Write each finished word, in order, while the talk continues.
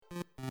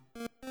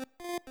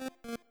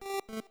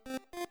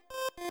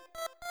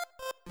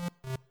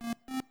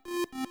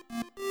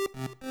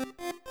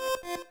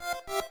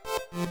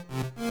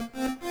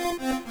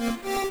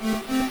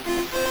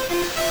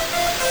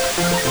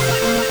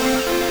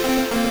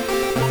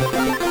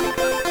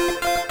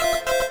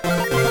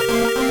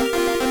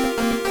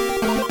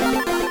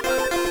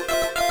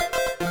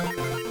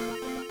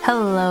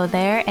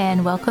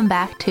and welcome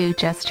back to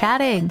Just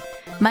Chatting.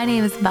 My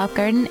name is Bob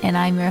Garden, and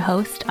I'm your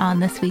host on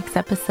this week's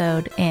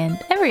episode and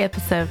every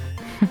episode.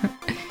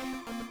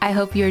 I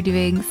hope you're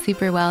doing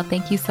super well.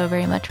 Thank you so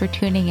very much for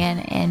tuning in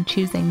and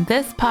choosing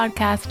this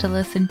podcast to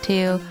listen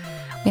to.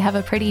 We have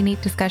a pretty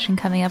neat discussion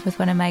coming up with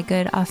one of my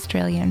good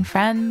Australian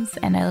friends,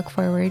 and I look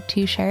forward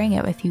to sharing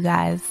it with you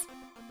guys.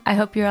 I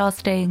hope you're all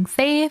staying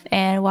safe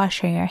and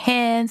washing your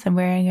hands and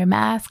wearing your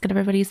mask, and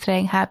everybody's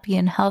staying happy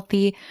and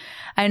healthy.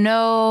 I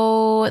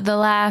know the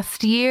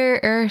last year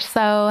or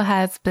so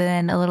has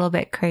been a little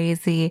bit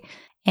crazy,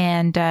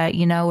 and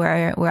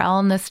we're all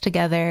in this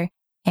together.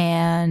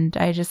 And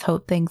I just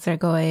hope things are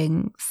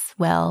going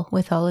well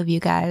with all of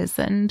you guys,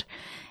 and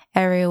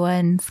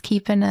everyone's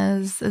keeping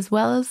as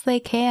well as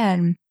they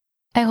can.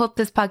 I hope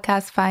this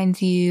podcast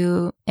finds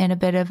you in a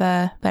bit of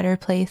a better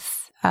place.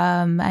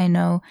 I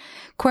know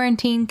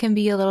quarantine can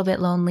be a little bit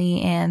lonely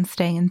and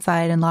staying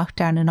inside and locked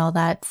down and all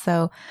that.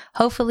 So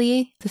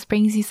hopefully this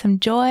brings you some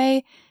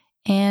joy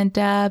and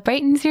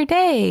brightens your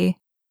day.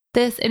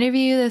 This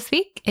interview this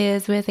week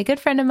is with a good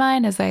friend of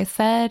mine. As I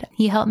said,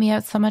 he helped me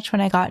out so much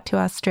when I got to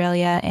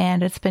Australia,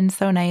 and it's been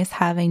so nice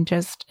having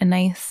just a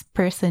nice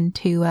person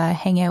to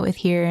hang out with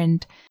here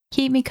and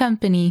keep me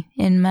company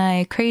in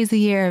my crazy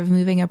year of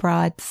moving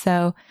abroad.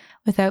 So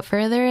without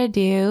further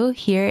ado,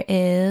 here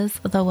is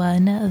the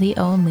one, the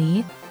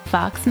only,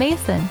 Fox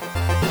Mason.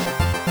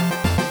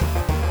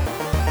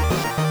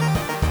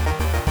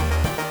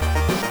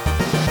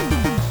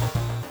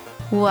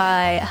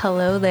 Why,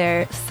 hello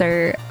there,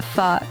 Sir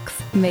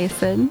Fox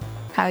Mason.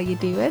 How you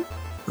doing?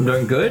 I'm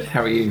doing good.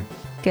 How are you?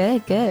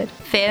 Good, good.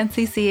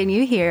 Fancy seeing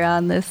you here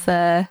on this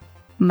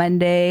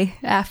Monday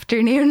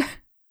afternoon.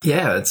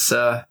 Yeah, it's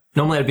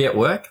normally I'd be at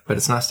work, but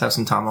it's nice to have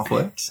some time off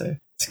work, so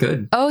it's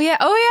good. Oh yeah,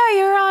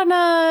 you're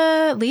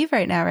on leave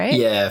right now, right?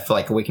 Yeah, for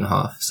like a week and a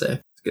half, so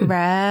it's good.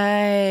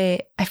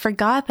 Right. I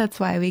forgot that's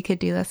why we could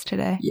do this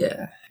today.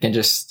 Yeah, I can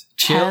just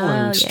chill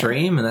and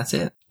stream, and that's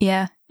it.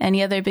 Yeah.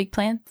 Any other big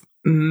plans?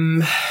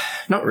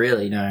 Not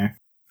really, no.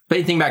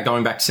 Been thinking about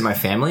going back to see my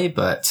family,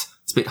 but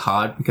it's a bit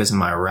hard because of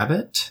my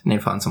rabbit. I need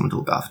to find someone to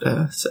look after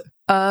her, so.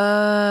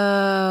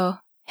 Oh,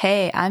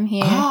 hey, I'm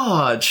here.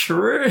 Oh,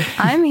 true.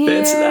 I'm here.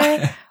 That's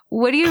that.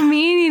 What do you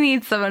mean you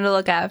need someone to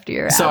look after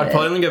your rabbit? So I'd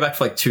probably only go back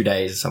for like 2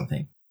 days or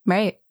something.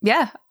 Right.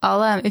 Yeah.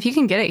 I'll if you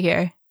can get it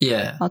here.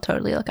 Yeah. I'll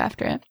totally look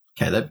after it.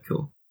 Okay, that'd be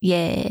cool.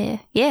 Yeah.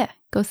 Yeah.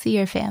 Go see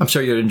your fam. I'm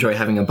sure you'd enjoy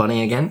having a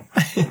bunny again.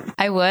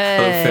 I would.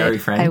 A furry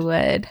friend. I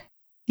would.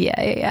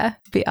 Yeah.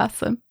 Be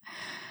awesome.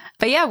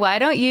 But yeah, why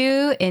don't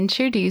you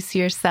introduce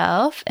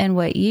yourself and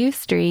what you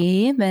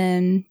stream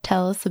and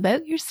tell us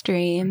about your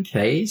stream?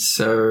 Okay,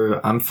 so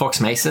I'm Fox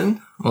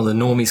Mason. Well, the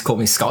normies call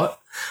me Scott,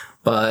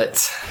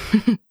 but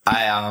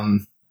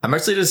I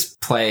mostly just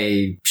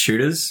play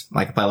shooters.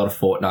 Like I play a lot of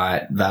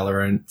Fortnite,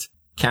 Valorant,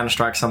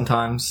 Counter-Strike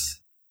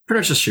sometimes. Pretty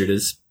much just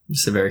shooters.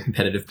 Just a very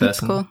competitive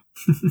person. That's cool.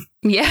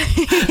 Yeah.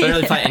 I don't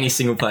really play any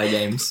single player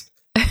games.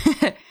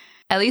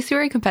 At least you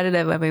were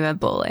competitive when we went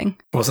bowling.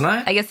 Wasn't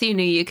I? I guess you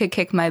knew you could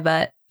kick my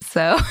butt,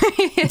 so.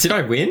 Did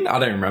I win? I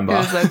don't remember. It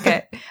was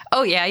okay.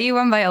 Oh yeah, you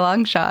won by a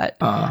long shot.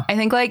 I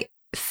think like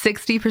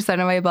 60%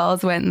 of my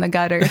balls went in the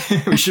gutter.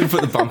 We should have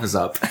put the bumpers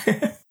up.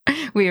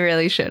 We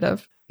really should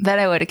have. Then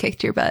I would have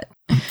kicked your butt.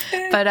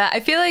 But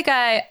I feel like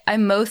I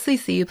mostly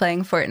see you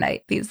playing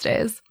Fortnite these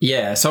days.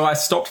 Yeah, so I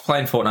stopped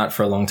playing Fortnite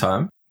for a long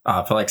time,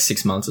 for like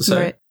 6 months or so.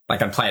 Right.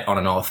 Like I'd play it on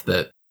and off,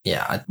 but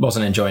yeah, I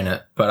wasn't enjoying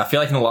it. But I feel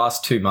like in the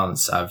last 2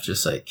 months, I've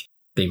just like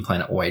been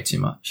playing it way too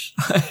much.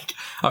 Like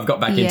I've got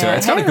back into it.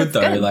 It's kind of good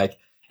though. Good. Like,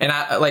 and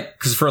I like,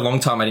 cause for a long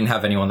time I didn't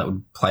have anyone that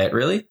would play it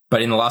really.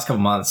 But in the last couple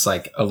of months,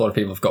 like a lot of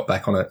people have got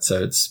back on it.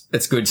 So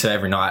it's good to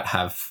every night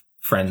have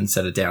friends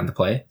that are down to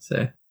play.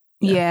 So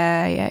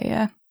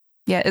Yeah.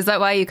 Is that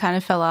why you kind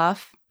of fell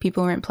off?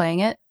 People weren't playing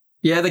it?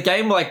 yeah, the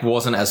game like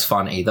wasn't as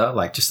fun either.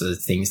 Like just the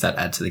things that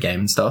add to the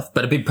game and stuff.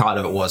 But a big part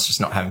of it was just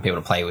not having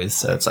people to play with.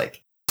 So it's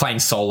like playing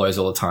solos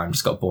all the time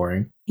just got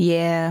boring.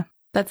 Yeah,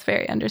 that's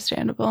very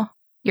understandable.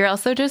 You're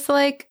also just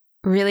like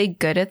really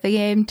good at the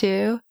game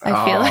too.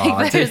 I feel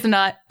like there's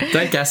not.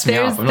 Don't gas me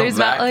up. There's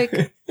not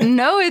like.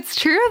 No, it's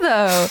true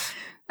though.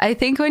 I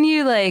think when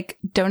you like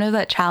don't have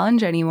that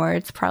challenge anymore,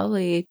 it's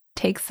probably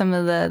takes some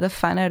of the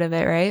fun out of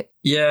it, right?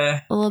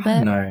 Yeah, a little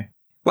bit. No,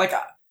 like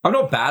I'm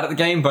not bad at the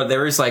game, but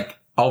there is like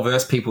I'll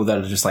verse people that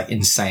are just like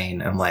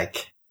insane and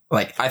like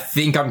I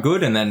think I'm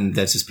good, and then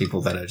there's just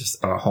people that are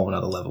just on a whole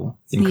other level.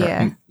 It's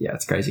yeah,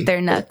 it's crazy.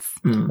 They're nuts.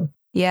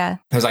 Yeah.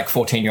 There's like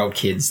 14-year-old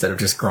kids that have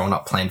just grown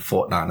up playing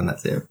Fortnite, and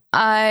that's it.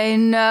 I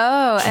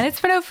know. And it's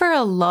been out for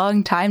a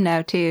long time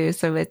now too.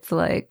 So it's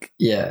like,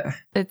 yeah,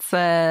 it's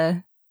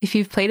if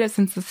you've played it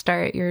since the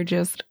start, you're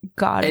just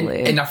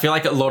godly. And I feel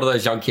like a lot of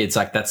those young kids,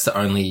 like that's the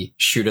only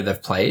shooter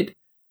they've played.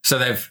 So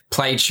they've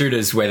played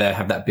shooters where they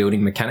have that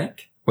building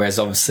mechanic. Whereas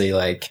obviously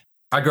like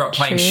I grew up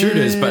playing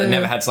shooters, but I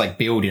never had to like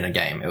build in a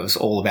game. It was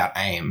all about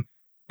aim.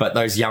 But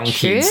those young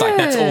kids, like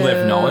that's all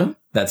they've known.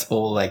 That's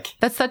all like.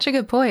 That's such a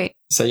good point.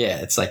 So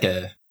yeah, it's like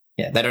they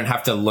don't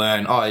have to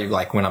learn,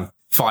 like when I'm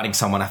fighting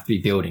someone, I have to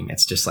be building.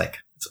 It's just like,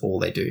 it's all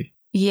they do.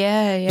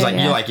 Yeah, yeah. Like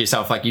yeah. you like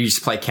yourself, like you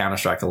just play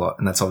Counter-Strike a lot,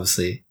 and that's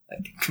obviously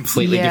like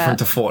completely different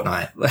to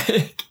Fortnite.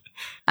 Like,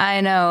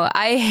 I know.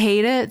 I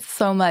hate it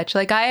so much.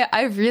 Like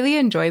I really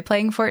enjoy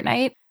playing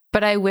Fortnite,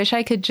 but I wish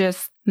I could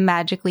just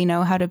magically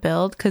know how to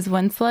build, because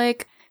once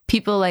like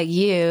people like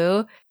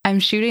you, I'm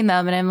shooting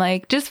them and I'm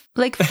like, just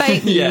like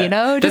fight me, Yeah. you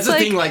know? That's Just the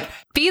like thing, like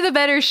be the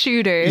better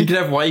shooter. you can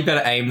have way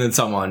better aim than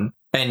someone,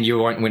 and you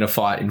won't win a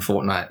fight in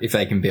Fortnite if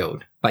they can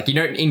build. Like, you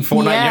know, in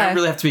Fortnite, you Yeah. don't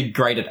really have to be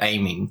great at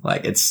aiming.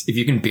 Like, it's if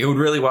you can build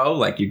really well,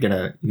 like you're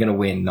gonna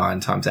win 9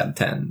 times out of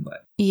 10. Like,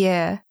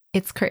 Yeah,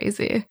 it's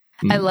crazy.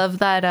 I love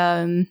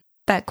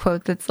that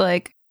quote that's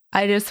like,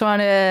 I just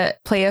want to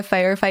play a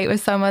firefight with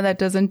someone that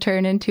doesn't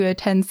turn into a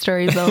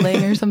 10-story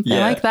building or something Yeah.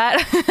 like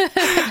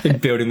that.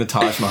 building the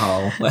Taj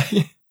Mahal. Like,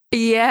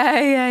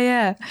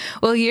 Yeah.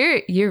 Well,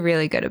 you're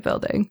really good at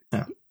building.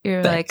 Yeah.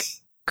 You're like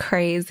thanks.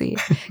 crazy.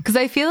 Because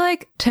I feel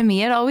like to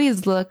me it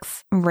always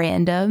looks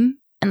random,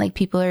 and like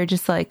people are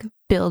just like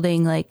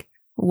building like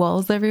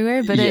walls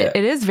everywhere, but Yeah.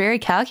 it is very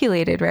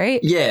calculated, right?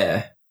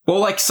 Yeah. Well,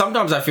 like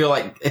sometimes I feel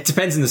like it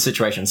depends in the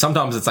situation.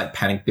 Sometimes it's like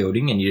panic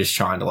building, and you're just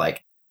trying to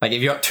like if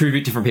you got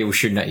 2 different people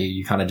shooting at you,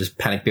 you kind of just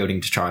panic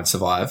building to try and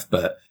survive.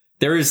 But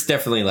there is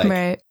definitely like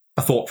Right.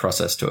 a thought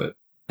process to it.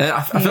 And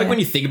I feel like when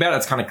you think about it,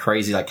 it's kind of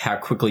crazy, like how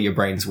quickly your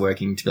brain's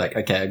working to be like,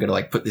 okay, I got to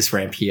like put this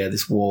ramp here,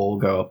 this wall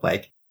go up.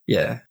 Like,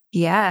 yeah.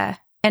 Yeah.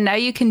 And now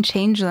you can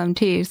change them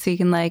too, so you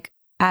can like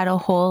add a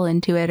hole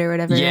into it or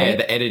whatever. Yeah. right?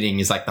 The editing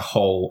is like a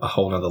whole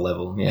nother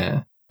level.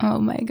 Yeah. Oh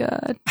my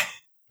God.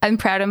 I'm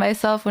proud of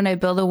myself when I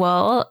build a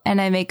wall and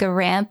I make a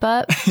ramp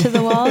up to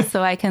the wall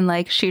so I can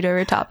like shoot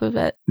over top of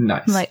it.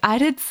 Nice. I'm like, I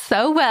did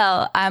so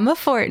well. I'm a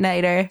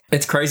Fortniter.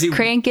 It's crazy.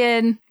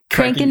 Cranking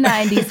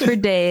 90s for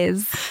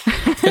days.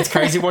 It's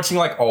crazy watching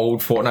like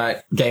old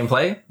Fortnite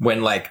gameplay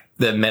when like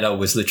the meta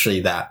was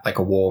literally that, like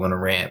a wall and a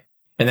ramp.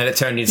 And then it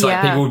turned into like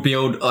Yeah. people would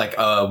build like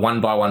a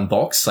 1x1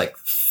 box, like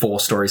 4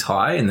 stories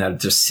high, and they'd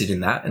just sit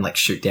in that and like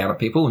shoot down at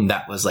people. And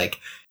that was like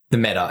the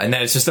meta. And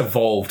then it's just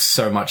evolved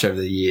so much over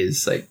the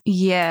years. Like,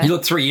 Yeah. you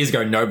look 3 years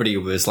ago, nobody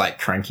was like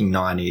cranking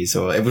 90s,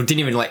 or it didn't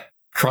even like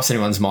cross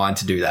anyone's mind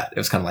to do that. It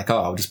was kind of like,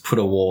 oh, I'll just put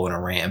a wall and a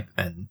ramp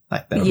and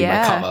like that'll be my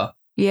Yeah. cover.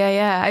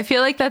 Yeah. I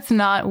feel like that's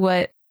not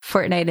what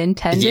Fortnite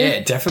intended Yeah,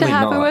 to definitely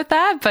happen not. with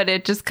that, but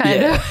it just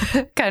kind of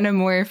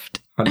morphed.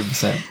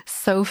 100%.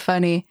 So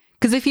funny.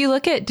 Because if you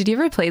look at, did you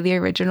ever play the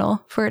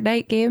original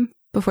Fortnite game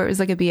before it was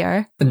like a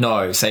BR?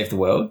 No, Save the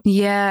World?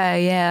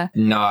 Yeah.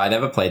 No, I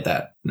never played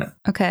that. No.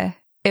 Okay.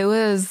 It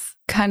was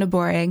kind of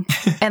boring.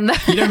 And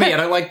You know me, I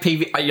don't like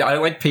I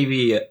don't like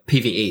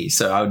PvE,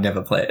 so I would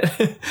never play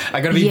it.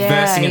 I gotta be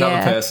versing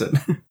another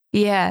person.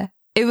 Yeah.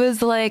 It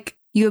was like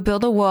you would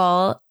build a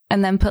wall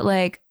and then put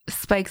like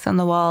spikes on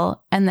the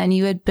wall, and then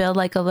you would build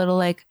like a little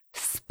like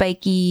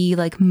spiky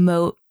like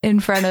moat in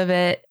front of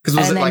it. Because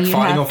was and it then like you'd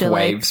fighting have off to,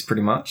 like- waves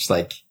pretty much?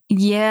 Like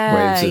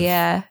Yeah, waves of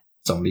yeah.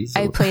 zombies?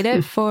 I played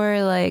it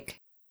for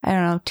like, I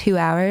don't know, 2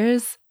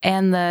 hours,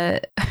 and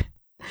the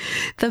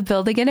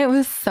building in it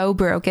was so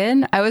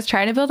broken. I was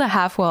trying to build a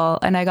half wall,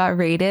 and I got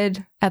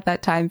raided at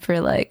that time for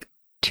like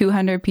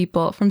 200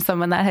 people from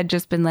someone that had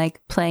just been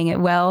like playing it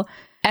well.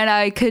 And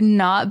I could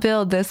not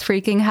build this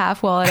freaking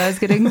half wall, and I was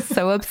getting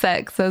so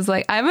upset because I was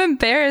like, I'm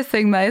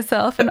embarrassing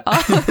myself in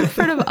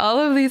front of all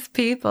of these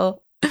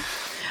people.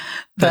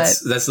 But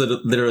That's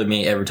literally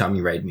me every time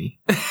you raid me.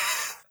 I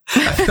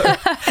feel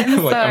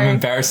I'm like I'm sorry.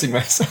 embarrassing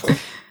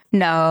myself.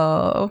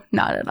 No,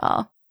 not at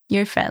all.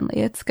 You're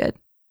friendly. It's good.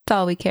 It's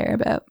all we care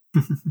about,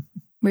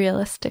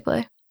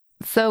 realistically.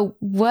 So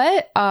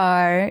what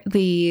are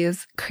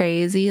these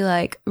crazy,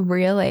 like,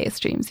 relay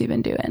streams you've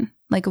been doing?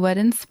 Like, what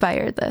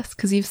inspired this?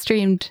 Because you've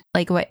streamed,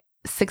 like, what,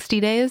 60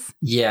 days?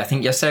 Yeah, I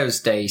think yesterday was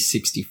day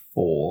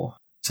 64.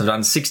 So I've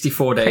done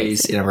 64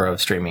 days Crazy. in a row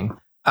of streaming.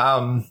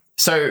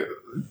 So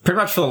pretty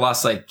much for the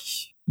last, like,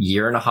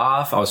 year and a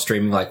half, I was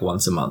streaming, like,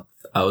 once a month.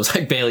 I was,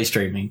 like, barely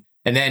streaming.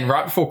 And then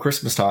right before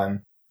Christmas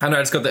time, I know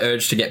I just got the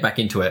urge to get back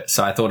into it.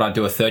 So I thought I'd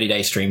do a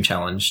 30-day stream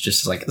challenge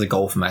just as a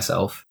goal for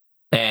myself.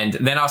 And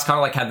then I was kind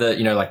of like had the,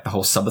 you know, like the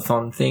whole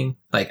subathon thing.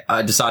 Like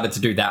I decided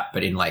to do that,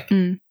 but in like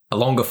a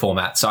longer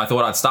format. So I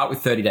thought I'd start with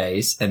 30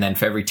 days. And then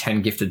for every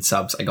 10 gifted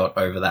subs I got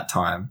over that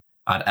time,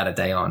 I'd add a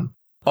day on.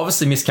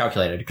 Obviously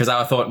miscalculated because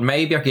I thought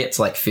maybe I could get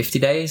to like 50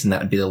 days and that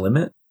would be the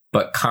limit.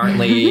 But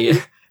currently,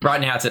 right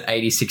now it's at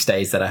 86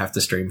 days that I have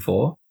to stream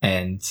for.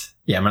 And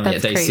yeah, I'm only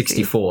That's at day crazy.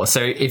 64.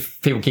 So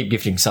if people keep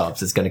gifting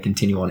subs, it's going to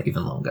continue on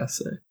even longer.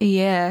 So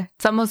Yeah.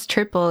 It's almost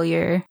triple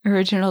your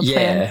original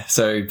plan. yeah.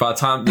 So by the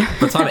time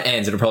it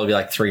ends, it'll probably be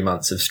like 3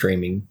 months of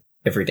streaming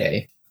every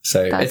day.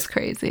 So That's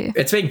crazy.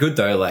 it's been good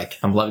though. Like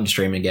I'm loving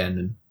streaming again,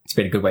 and it's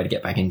been a good way to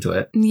get back into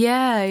it.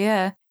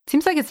 Yeah.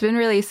 Seems like it's been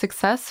really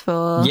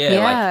successful.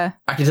 Yeah.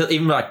 I can tell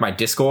even like my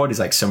Discord is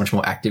like so much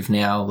more active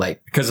now.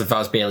 Like because if I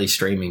was barely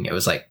streaming, it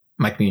was like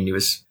my community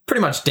was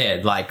pretty much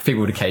dead. Like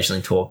people would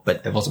occasionally talk,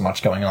 but there wasn't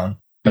much going on.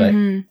 But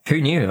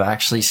who knew if I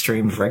actually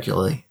streamed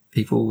regularly,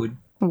 people would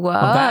Whoa.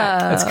 come back.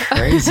 That's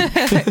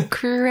crazy.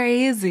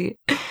 Crazy.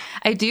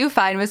 I do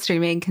find with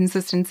streaming,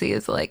 consistency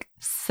is like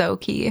so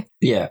key.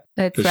 Yeah.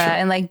 It's for sure.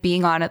 and like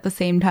being on at the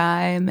same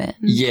time. And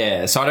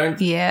Yeah. So I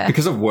don't, yeah.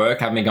 because of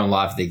work, I haven't been going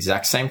live at the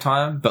exact same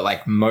time, but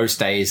like most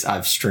days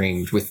I've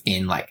streamed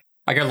within like,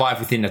 I go live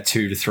within a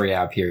 2 to 3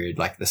 hour period,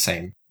 like the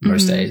same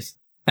most days.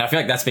 And I feel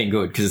like that's been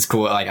good because it's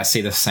cool. Like I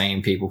see the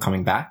same people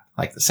coming back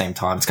like at the same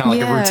time. It's kind of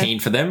like a routine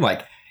for them.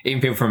 Like even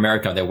people from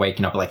America, they're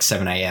waking up at like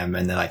 7 a.m.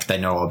 and they're like, they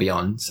know I'll be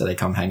on. So they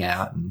come hang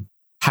out and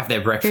have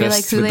their breakfast. You're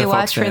like who with they the watch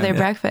Fox for fam. their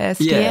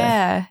breakfast.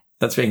 Yeah.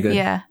 That's been good.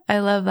 Yeah. I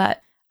love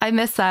that. I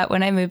miss that.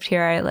 When I moved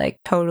here, I like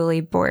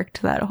totally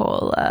borked that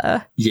whole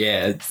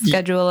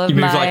schedule of you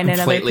moved mine like and other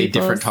completely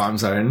people's. different time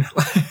zone.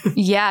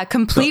 Yeah,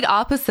 complete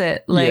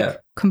opposite. Like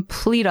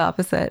complete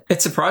opposite.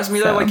 It surprised me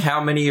though, like how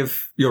many of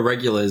your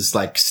regulars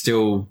like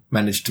still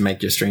managed to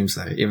make your streams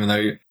though, even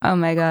though oh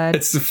my God,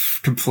 it's the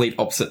complete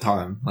opposite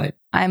time. Like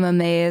I'm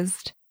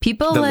amazed.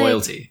 People the like,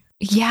 loyalty.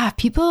 Yeah,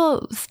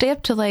 people stay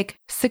up to like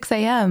 6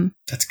 a.m.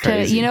 That's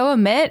crazy.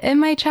 Amit in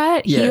my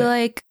chat, he Yeah.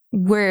 like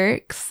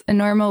works a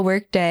normal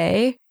work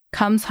day,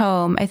 comes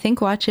home, I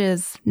think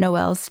watches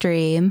Noel's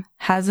stream,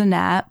 has a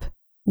nap,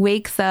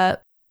 wakes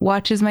up,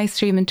 watches my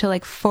stream until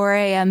like 4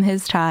 a.m.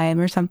 his time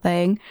or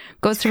something,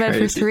 goes to bed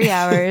for 3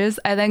 hours,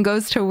 and then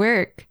goes to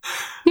work.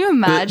 Can you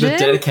imagine? The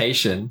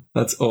dedication.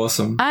 That's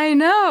awesome. I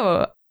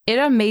know. It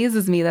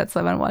amazes me that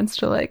someone wants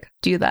to like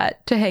do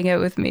that to hang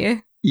out with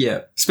me.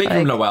 Yeah. Speaking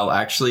of Noel,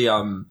 actually,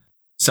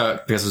 so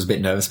because I was a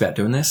bit nervous about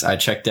doing this, I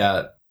checked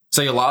out.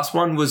 So your last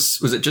one was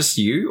it just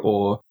you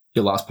or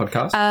your last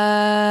podcast?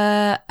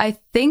 I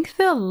think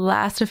the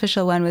last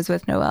official one was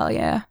with Noel,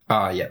 yeah.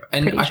 Yeah.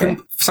 And Pretty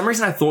for some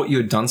reason I thought you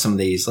had done some of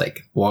these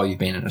like while you've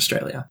been in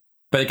Australia.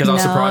 But because I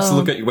was surprised to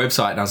look at your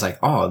website and I was like,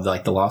 oh,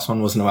 like the last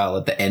one was Noel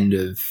at the end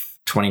of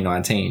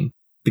 2019.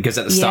 Because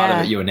at the start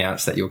of it, you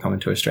announced that you were coming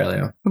to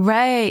Australia.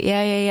 Right.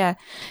 Yeah.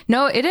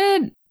 No, it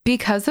did,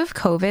 because of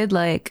COVID,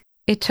 like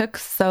it took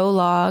so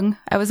long.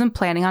 I wasn't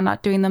planning on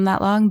not doing them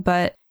that long,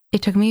 but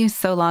it took me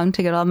so long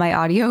to get all my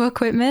audio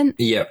equipment.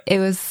 Yeah. It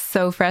was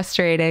so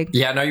frustrating.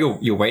 Yeah, no,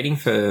 you're waiting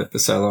for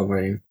so long,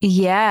 weren't you?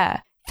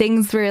 Yeah.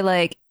 Things were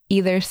like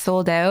either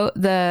sold out.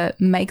 The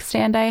mic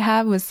stand I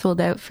have was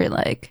sold out for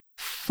like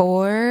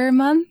 4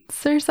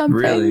 months or something.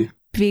 Really?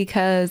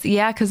 Because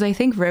I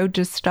think Rode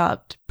just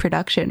stopped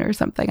production or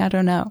something. I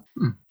don't know.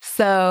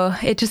 So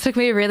it just took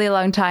me a really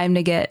long time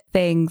to get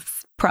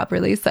things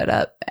properly set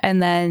up.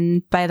 And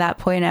then by that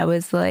point, I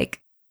was like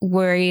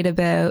worried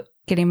about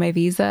getting my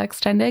visa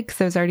extended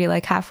because I was already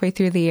like halfway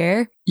through the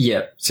year.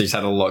 Yeah. So you just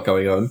had a lot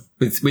going on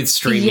with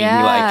streaming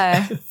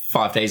like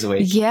 5 days a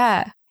week.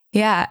 Yeah.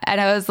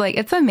 And I was like,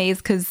 it's amazing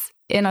because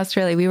in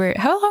Australia,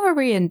 how long were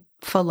we in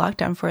full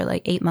lockdown for?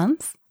 Like 8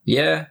 months?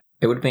 Yeah.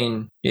 It would have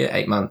been,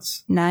 8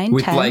 months. 9,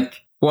 with 10?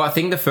 I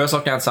think the first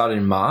lockdown started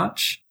in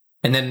March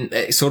and then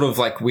it sort of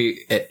like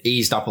it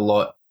eased up a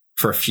lot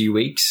for a few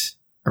weeks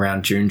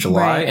around June,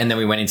 July. Right. And then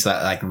we went into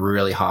that like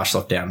really harsh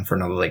lockdown for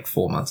another like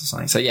 4 months or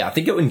something. So yeah, I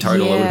think in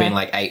total it would have been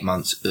like 8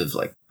 months of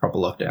like proper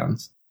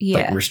lockdowns. Yeah.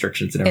 Like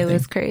restrictions and everything. It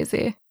was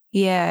crazy.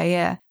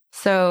 Yeah.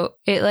 So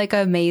it like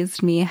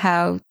amazed me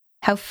how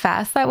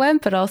fast that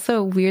went, but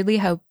also weirdly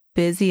how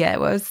busy I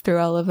was through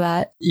all of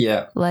that.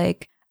 Yeah.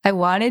 Like I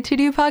wanted to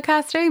do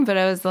podcasting, but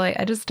I was like,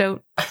 I just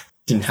don't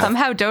don't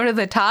have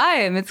the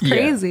time. It's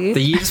crazy. Yeah.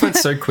 The year just went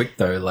so quick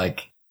though.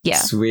 Like,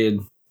 it's weird.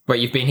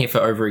 Wait, you've been here for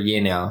over a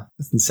year now.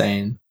 It's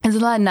insane.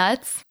 Isn't that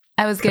nuts?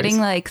 I was getting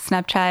like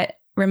Snapchat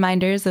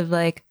reminders of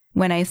like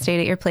when I stayed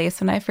at your place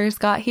when I first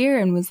got here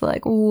and was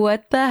like,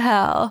 what the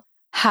hell?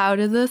 How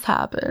did this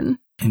happen?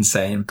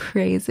 Insane.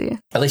 Crazy.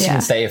 At least you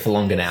can stay here for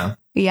longer now.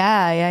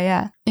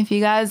 Yeah. If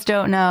you guys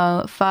don't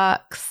know,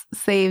 Fox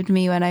saved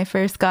me when I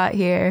first got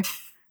here.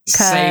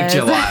 Saved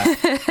your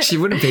life. She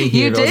wouldn't be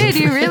here.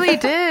 You really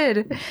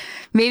did.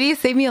 Maybe you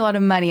saved me a lot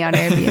of money on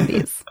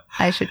Airbnbs,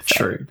 I should say.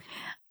 True.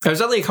 It was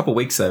only a couple of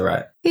weeks though,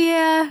 right?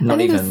 Yeah.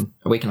 Not even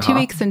a week and a half. 2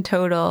 weeks in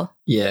total.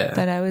 Yeah.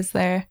 That I was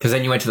there. Because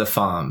then you went to the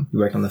farm. You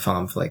worked on the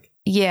farm for like...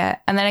 Yeah.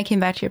 And then I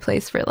came back to your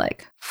place for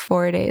like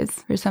 4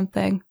 days or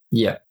something.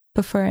 Yeah.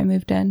 Before I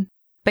moved in.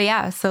 But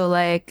yeah, so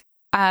like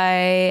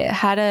I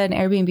had an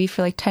Airbnb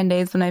for like 10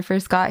 days when I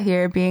first got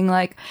here, being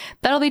like,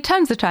 that'll be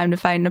tons of time to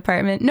find an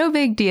apartment. No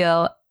big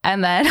deal.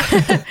 And then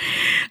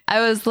I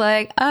was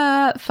like,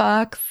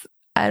 Fox,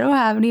 I don't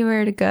have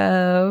anywhere to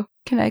go.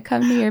 Can I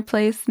come to your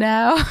place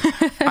now?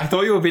 I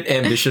thought you were a bit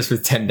ambitious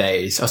with 10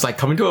 days. I was like,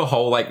 coming to a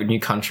whole like new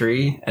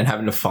country and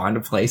having to find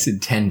a place in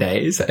 10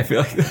 days. I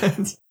feel like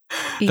that's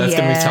going to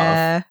be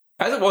tough.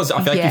 As it was,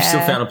 I feel like you still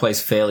found a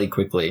place fairly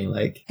quickly.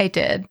 Like I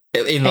did.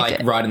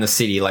 Right in the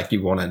city like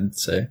you wanted.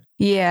 So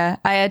yeah,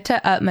 I had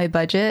to up my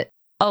budget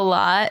a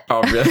lot.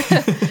 Oh,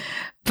 really?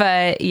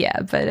 but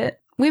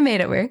we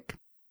made it work.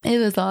 It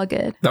was all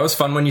good. That was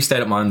fun when you stayed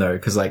at mine though,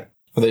 because like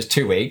for those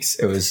 2 weeks,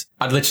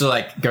 I'd literally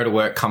like go to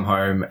work, come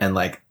home, and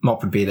like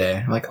Mop would be there.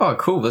 I'm like, oh,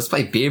 cool, let's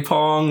play beer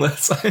pong.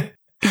 It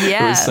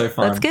was so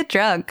fun. Let's get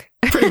drunk.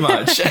 Pretty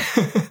much.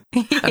 I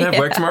don't have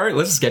work tomorrow.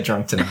 Let's just get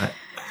drunk tonight.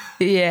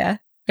 Yeah,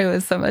 it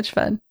was so much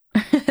fun.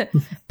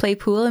 Play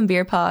pool and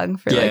beer pong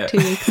for like 2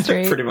 weeks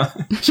straight. Pretty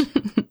much.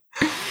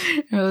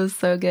 It was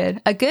so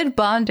good. A good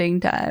bonding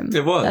time.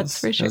 It was. That's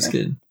for sure. It was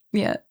good.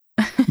 Yeah.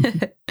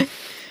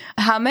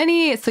 How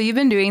many, so you've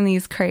been doing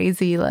these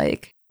crazy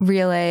like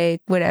relay,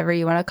 whatever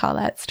you want to call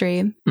that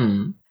stream.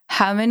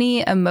 How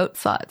many emote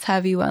slots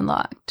have you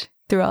unlocked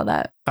through all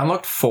that? I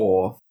unlocked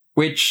 4,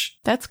 which...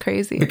 That's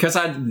crazy. Because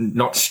I'd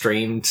not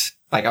streamed,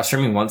 like I was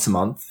streaming once a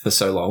month for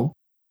so long.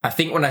 I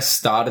think when I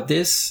started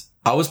this,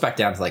 I was back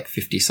down to like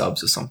 50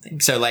 subs or something.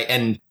 So like,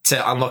 and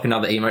to unlock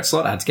another emote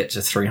slot, I had to get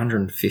to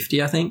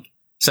 350, I think.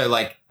 So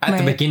like at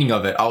the beginning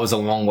of it, I was a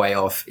long way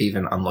off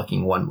even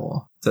unlocking one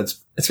more. So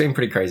it's been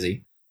pretty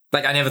crazy.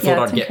 Like I never thought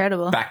I'd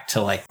get back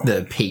to like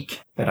the peak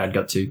that I'd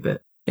got to,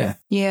 but yeah.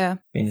 Yeah.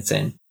 Been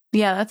insane.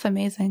 Yeah, that's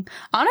amazing.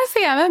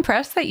 Honestly, I'm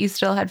impressed that you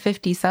still had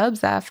 50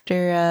 subs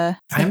after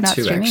I am not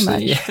too, streaming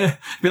actually. much. Yeah.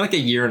 It's been like a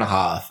year and a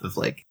half of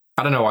like,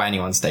 I don't know why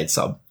anyone stayed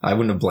sub. I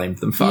wouldn't have blamed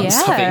them for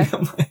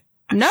unsubbing.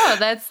 No,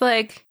 that's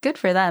like good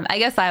for them. I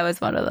guess I was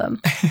one of them.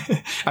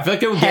 I feel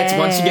like it will get to,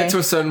 once you get to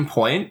a certain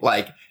point,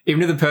 like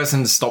even if the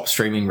person stops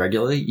streaming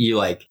regularly, you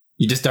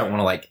just don't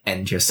want to like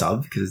end your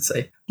sub because it's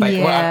like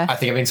well, I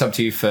think I've been sub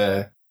to you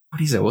for,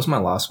 what is it? What was my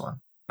last one?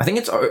 I think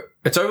it's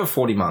over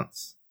 40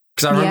 months.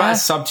 Because I remember I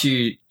subbed to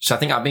you, so I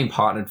think I've been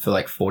partnered for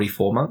like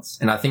 44 months.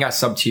 And I think I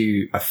subbed to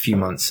you a few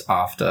months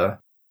after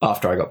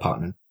I got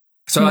partnered.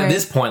 So at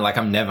this point, like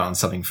I'm never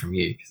unsubbing from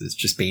you because it's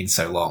just been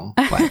so long.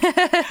 Like,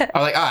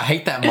 I'm like, I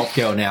hate that mop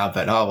girl now,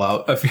 but oh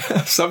well, I've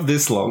subbed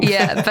this long.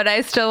 Yeah, but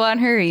I still want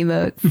her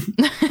emotes.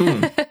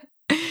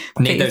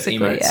 Need those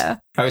emotes. Yeah.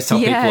 I always tell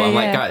people, I'm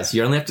like, guys,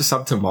 you only have to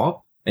sub to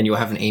mop and you'll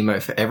have an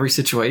emote for every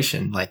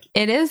situation. Like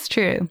it is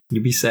true.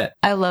 You'll be set.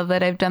 I love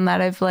that I've done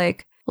that. I've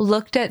like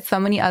looked at so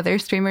many other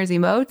streamers'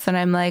 emotes and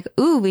I'm like,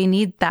 ooh, we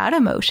need that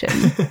emotion.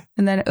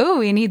 And then, ooh,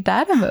 we need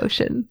that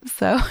emotion.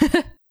 So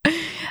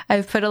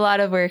I've put a lot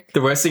of work.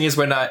 The worst thing is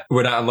when I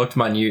unlocked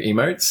my new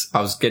emotes,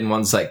 I was getting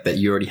ones like that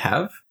you already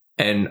have.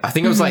 And I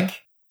think it was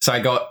like, so I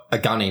got a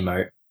gun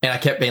emote and I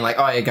kept being like,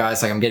 oh yeah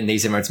guys, like I'm getting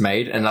these emotes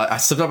made. And I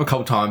slipped up a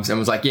couple times and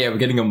was like, yeah, we're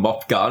getting a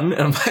mop gun.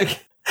 And I'm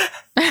like,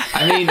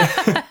 I mean,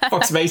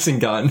 Fox Mason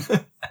gun.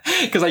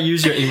 Because I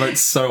use your emotes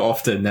so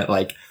often that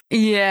like,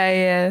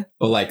 yeah.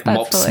 Or like That's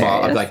mop hilarious.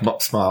 smile. I'd like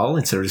mop smile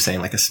instead of just saying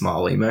like a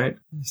smile emote.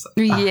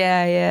 Like,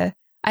 Yeah.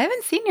 I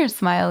haven't seen your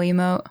smile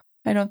emote.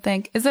 I don't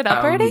think. Is it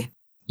up already?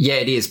 Yeah,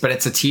 it is, but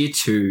it's a tier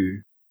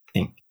 2, I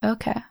think.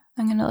 Okay.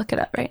 I'm going to look it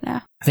up right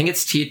now. I think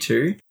it's tier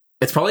 2.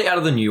 It's probably out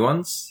of the new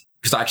ones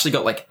because I actually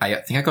got like, I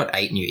think I got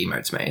 8 new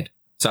emotes made.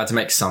 So I had to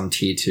make some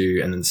tier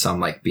 2 and then some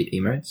like bit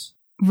emotes.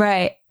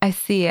 Right. I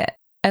see it.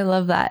 I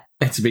love that.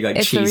 It's a big like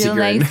it's cheesy a real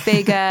grin. nice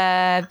big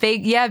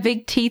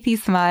big teethy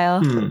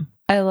smile.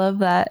 I love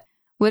that.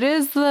 What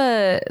is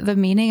the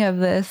meaning of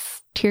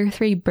this tier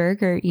 3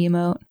 burger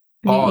emote?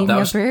 A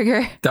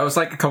burger. That was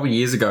like a couple of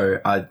years ago.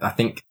 I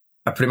think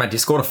I put in my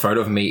Discord a photo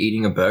of me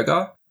eating a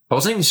burger. I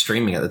wasn't even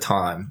streaming at the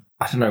time.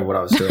 I don't know what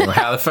I was doing or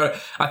how the photo.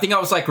 I think I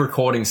was like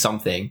recording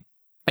something,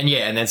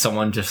 and then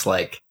someone just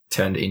like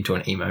turned it into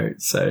an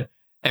emote. So,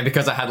 and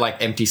because I had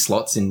like empty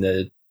slots in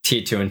the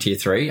tier 2 and tier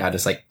 3, I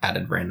just like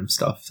added random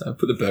stuff. So I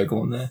put the burger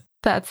on there.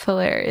 That's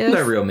hilarious.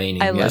 No real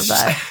meaning. I love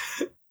that.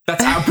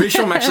 I'm pretty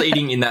sure I'm actually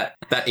eating in that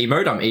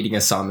emote. I'm eating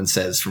a Simon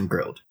Says from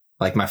Grilled,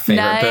 like my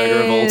favorite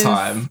burger of all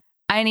time.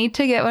 I need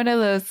to get one of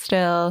those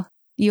still.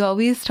 You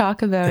always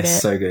talk about it.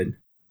 It's so good.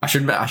 I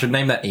should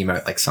name that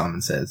emote like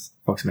Simon Says.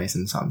 Fox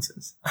Mason Simon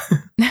Says.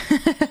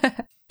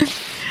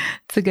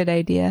 It's a good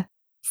idea.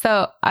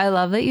 So I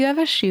love that you have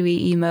a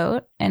shoey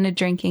emote and a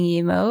drinking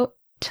emote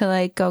to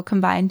like go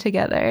combine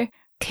together.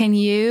 Can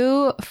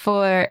you,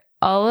 for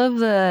all of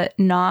the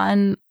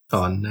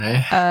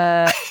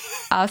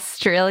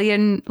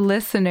Australian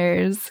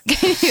listeners,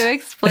 can you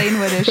explain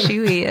what a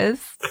shoey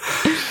is?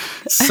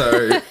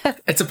 So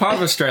it's a part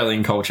of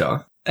Australian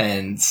culture.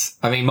 And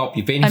I mean, Mop,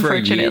 you've been here for a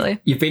year.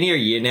 You've been here a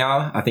year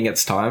now. I think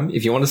it's time.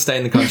 If you want to stay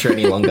in the country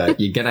any longer,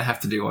 you're going to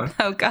have to do one.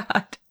 Oh,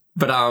 God.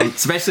 But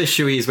so basically,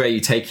 shoey is where you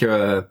take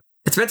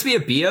it's meant to be a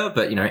beer,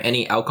 but,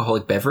 any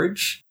alcoholic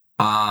beverage.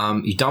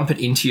 You dump it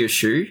into your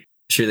shoe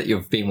that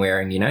you've been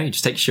wearing, you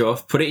just take your shoe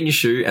off, put it in your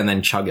shoe, and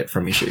then chug it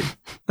from your shoe.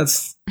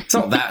 It's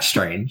not that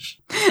strange.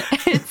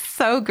 It's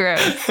so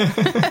gross.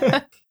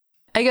 I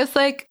guess,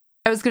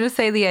 I was going to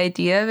say the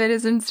idea of it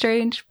isn't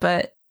strange,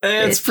 but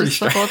it's pretty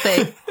strange. The whole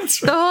thing.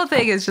 The whole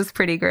thing is just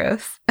pretty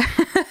gross.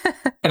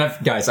 And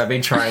I've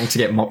been trying to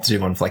get Mop to do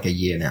one for like a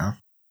year now.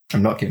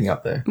 I'm not giving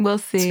up though. We'll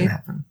see. It's gonna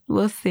happen.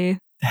 We'll see.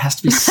 There has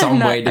to be some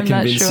way to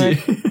convince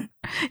you.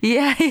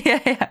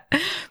 Yeah.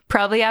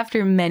 Probably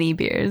after many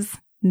beers.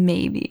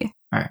 Maybe.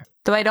 All right.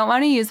 Though I don't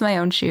want to use my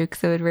own shoe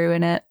because it would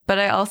ruin it. But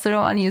I also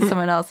don't want to use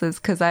someone else's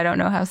because I don't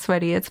know how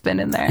sweaty it's been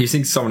in there.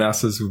 Using someone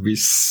else's would be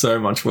so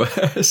much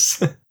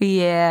worse.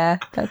 Yeah,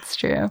 that's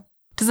true.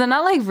 Does it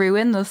not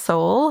ruin the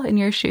sole in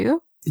your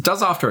shoe? It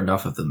does after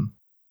enough of them.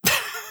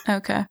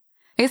 Okay.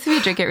 I guess if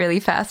you drink it really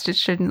fast, it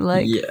shouldn't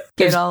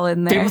get all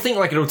in there. People think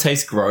it'll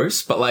taste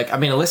gross, but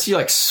unless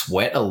you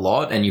sweat a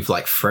lot and you've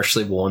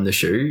freshly worn the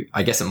shoe,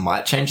 I guess it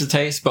might change the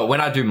taste. But when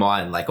I do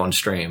mine on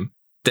stream,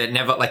 that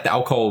never the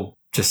alcohol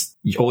just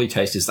all you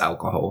taste is the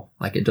alcohol.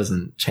 It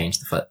doesn't change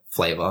the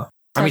flavor.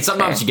 I mean, That's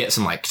sometimes fair. you get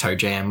some like toe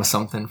jam or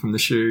something from the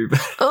shoe.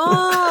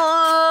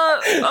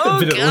 Oh,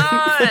 bit of-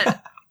 God.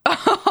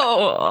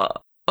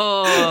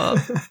 Oh,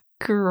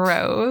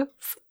 gross.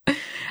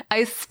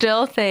 I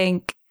still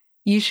think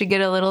you should get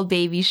a little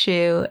baby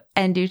shoe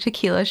and do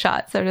tequila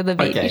shots out of the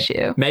baby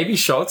shoe. Maybe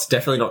shots,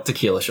 definitely not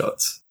tequila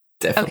shots.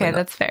 Definitely Okay, not.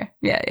 that's fair.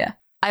 Yeah.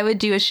 I would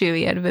do a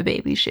shoey out of a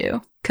baby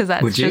shoe because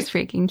that's Would you? just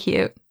freaking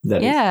cute.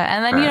 That is- Yeah,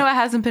 and then Alright. it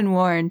hasn't been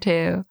worn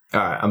too. All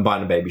right, I'm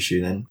buying a baby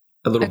shoe then.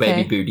 A little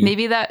baby booty.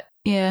 Maybe that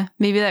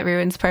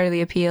ruins part of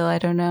the appeal. I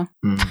don't know.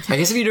 I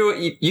guess if you do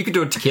it, you could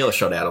do a tequila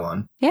shot out of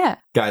one. Yeah.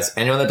 Guys,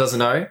 anyone that doesn't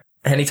know,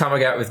 anytime I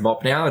go out with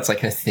Mop now, it's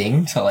like a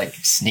thing to like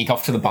sneak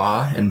off to the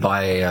bar and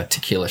buy a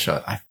tequila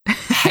shot. I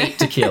hate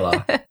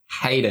tequila.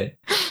 Hate it.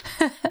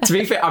 To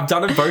be fair, I've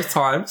done it both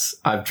times.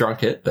 I've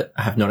drunk it, but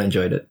I have not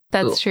enjoyed it.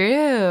 That's Ugh.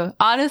 true.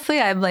 Honestly,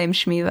 I blame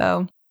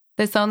Shmevo.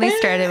 This only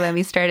started when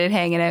we started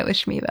hanging out with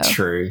Shmevo.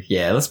 True.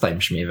 Yeah, let's blame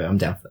Shmevo. I'm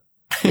down for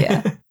that.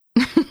 Yeah.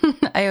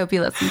 I hope he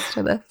listens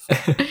to this.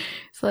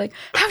 It's like,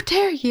 how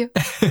dare you?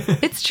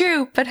 It's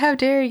true, but how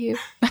dare you?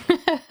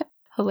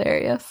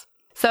 Hilarious.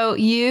 So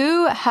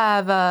you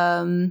have,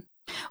 well,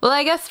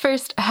 I guess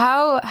first,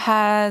 how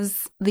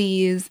has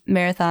these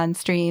marathon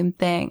stream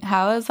thing,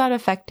 how has that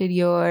affected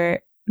your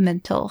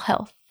mental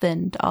health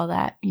and all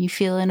that? You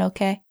feeling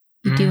okay?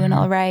 You doing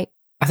all right?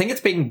 I think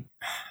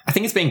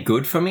it's been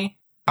good for me.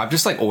 I'm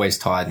just like always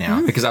tired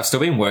now because I've still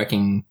been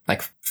working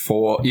like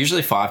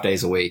usually 5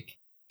 days a week.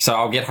 So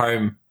I'll get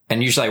home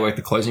and usually I work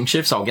the closing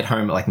shift. So I'll get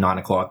home at like 9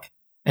 o'clock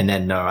and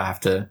then I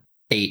have to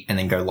eat and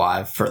then go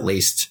live for at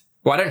least,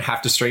 well, I don't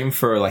have to stream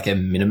for like a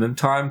minimum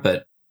time,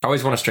 but I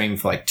always want to stream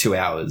for like 2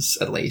 hours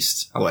at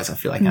least. Otherwise I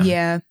feel like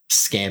I'm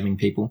scamming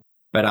people.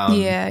 But,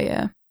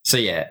 Yeah. So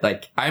yeah,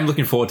 like I'm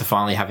looking forward to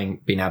finally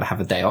being able to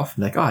have a day off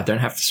and like, oh, I don't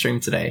have to stream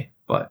today.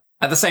 But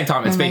at the same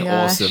time, it's been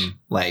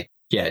awesome. Like,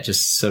 yeah,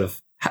 just sort of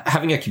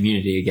having a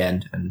community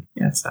again. And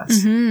yeah, it's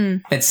nice.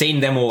 Mm-hmm. And seeing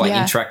them all like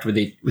interact with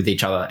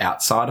each other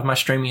outside of my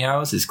streaming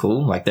hours is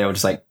cool. Like they were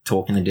just like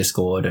talk in the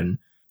Discord. And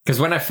because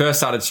when I first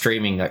started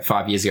streaming like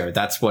 5 years ago,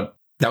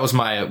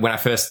 when I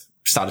first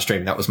started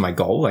streaming, that was my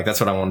goal. Like that's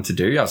what I wanted to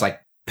do. I was like,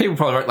 people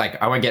probably won't,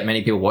 like, I won't get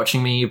many people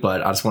watching me,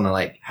 but I just want to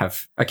like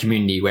have a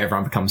community where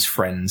everyone becomes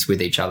friends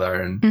with each other.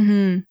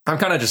 And I'm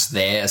kind of just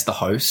there as the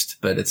host,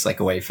 but it's like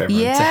a way for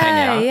everyone to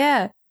hang out.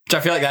 Yeah. Which I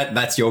feel like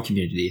that's your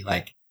community.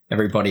 Like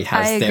everybody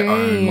has their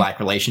own like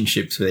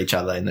relationships with each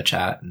other in the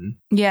chat. And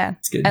yeah,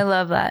 it's good. I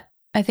love that.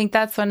 I think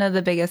that's one of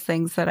the biggest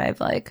things that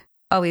I've like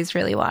always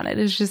really wanted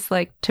is just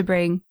like to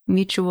bring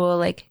mutual,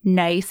 like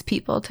nice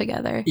people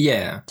together.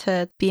 Yeah.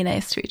 To be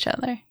nice to each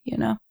other, you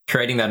know?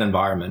 Creating that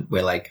environment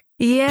where like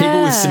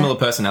people with similar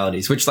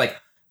personalities, which like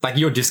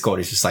your Discord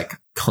is just like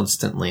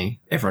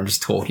constantly everyone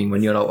just talking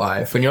when you're not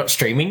live. When you're not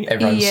streaming,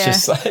 everyone's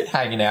just like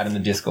hanging out in the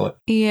Discord.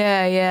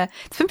 Yeah.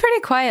 It's been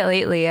pretty quiet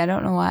lately. I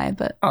don't know why,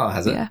 but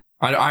has it? Yeah.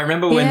 I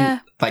remember when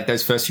like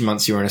those first few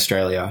months you were in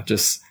Australia,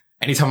 just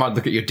anytime I'd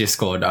look at your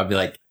Discord, I'd be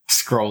like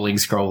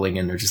scrolling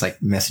and there's just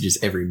like messages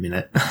every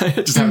minute.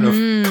 Just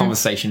having a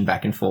conversation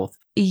back and forth.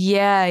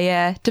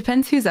 Yeah.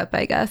 Depends who's up,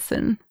 I guess,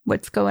 and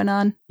what's going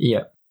on.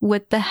 Yeah.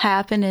 What the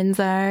happenings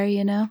are,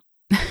 you know?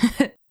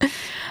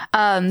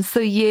 So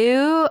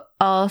you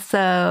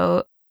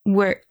also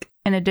work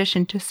in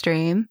addition to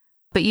stream,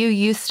 but you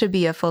used to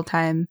be a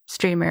full-time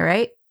streamer,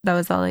 right? That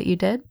was all that you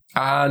did?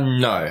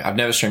 No, I've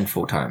never streamed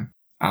full time.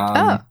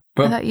 But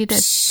I thought you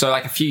did. So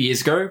like a few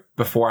years ago,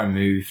 before I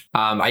moved,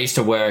 I used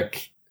to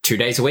work 2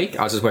 days a week.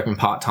 I was just working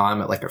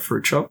part-time at like a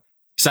fruit shop.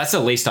 So that's the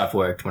least I've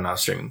worked when I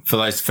was streaming. For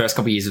those first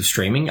couple of years of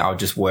streaming, I would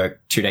just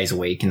work 2 days a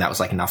week and that was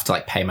like enough to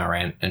like pay my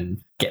rent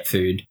and get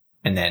food.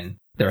 And then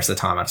the rest of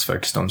the time I just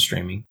focused on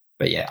streaming.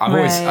 But yeah, I've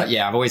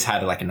always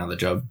had like another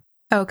job.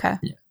 Okay.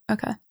 Yeah.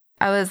 Okay.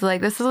 I was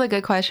like, this is a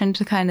good question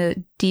to kind of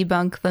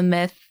debunk the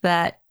myth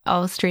that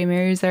all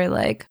streamers are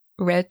like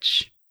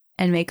rich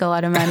and make a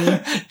lot of money.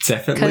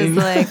 Definitely. Because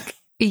like,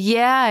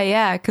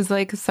 yeah. Because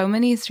like so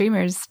many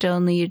streamers still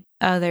need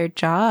other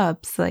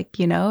jobs. Like,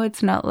 you know,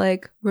 it's not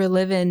like we're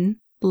living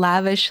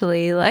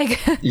lavishly, like,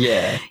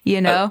 yeah,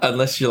 you know,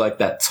 unless you're like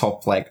that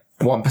top like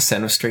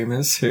 1% of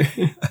streamers who.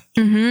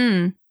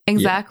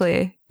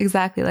 Exactly.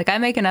 Like I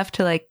make enough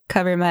to like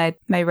cover my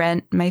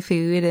rent, my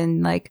food,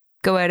 and like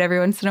go out every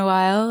once in a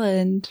while,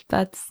 and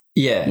that's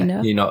you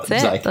know, you're not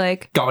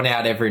like going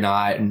out every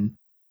night and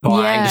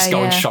buying, just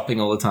going shopping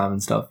all the time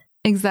and stuff.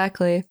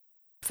 Exactly.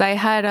 So I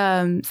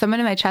had someone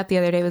in my chat the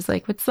other day was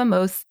like, "What's the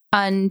most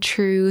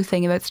untrue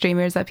thing about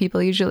streamers that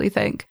people usually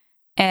think?"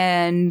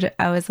 And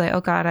I was like,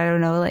 "Oh God, I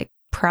don't know. Like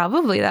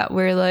probably that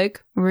we're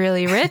like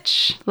really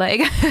rich, like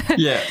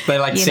yeah, they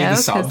like see the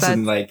subs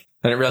and like."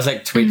 I didn't realize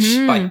like Twitch,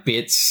 like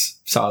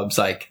bits, subs,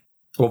 like,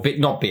 well,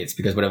 not bits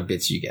because whatever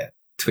bits you get,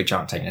 Twitch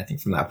aren't taking anything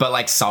from that. But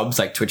like subs,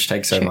 like Twitch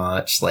takes so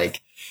much,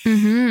 like,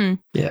 yeah.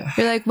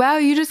 You're like, wow,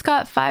 you just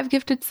got 5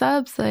 gifted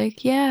subs.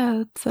 Like,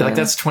 yeah. Like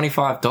that's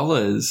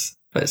 $25,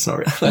 but it's not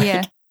really. Like,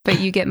 yeah, but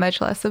you get much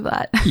less of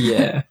that.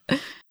 Yeah.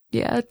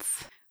 Yeah,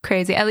 it's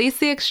crazy. At least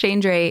the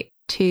exchange rate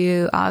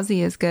to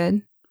Aussie is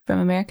good from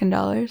American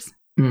dollars.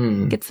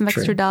 Get some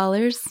extra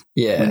dollars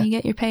when you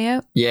get your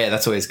payout. Yeah,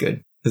 that's always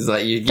good. Because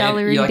like you're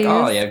like,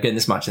 oh yeah, I'm getting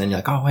this much, and then you're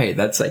like, oh wait,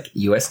 that's like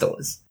US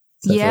dollars.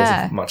 So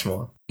that's much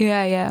more.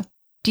 Yeah.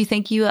 Do you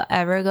think you will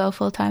ever go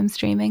full-time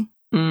streaming?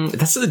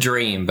 That's the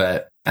dream,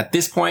 but at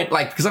this point,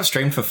 like, because I've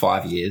streamed for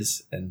 5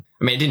 years, and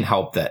I mean, it didn't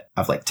help that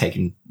I've like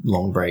taken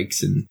long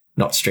breaks and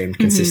not streamed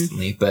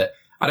consistently. But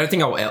I don't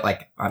think I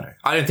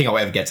don't think I'll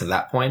ever get to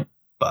that point.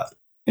 But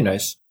who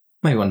knows?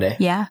 Maybe one day.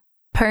 Yeah,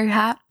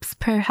 perhaps.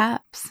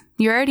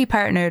 You're already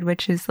partnered,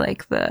 which is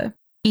like the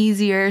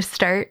easier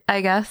start,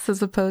 I guess,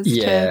 as opposed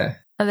to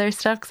other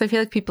stuff. Because I feel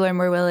like people are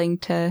more willing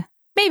to.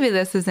 Maybe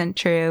this isn't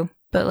true,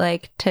 but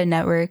like to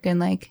network and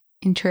like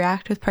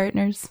interact with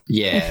partners.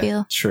 Yeah, I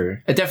feel true.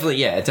 It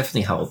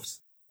definitely helps.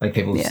 Like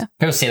people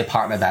see the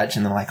partner badge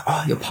and they're like,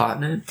 "Oh, you're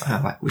partnered.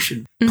 Oh, like we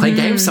should play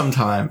games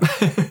sometime."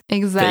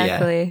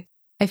 Exactly.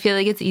 I feel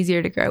like it's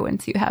easier to grow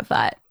once you have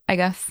that, I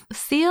guess,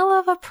 seal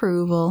of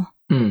approval.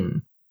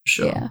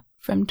 Sure. Yeah,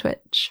 from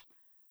Twitch.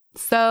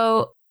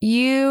 So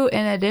you,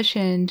 in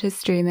addition to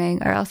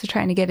streaming, are also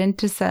trying to get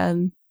into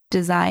some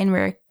design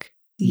work.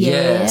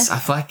 Yes,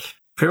 I've like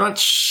pretty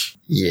much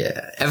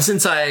ever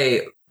since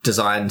I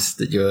designed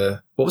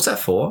what was that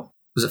for?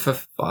 Was it for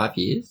 5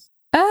 years?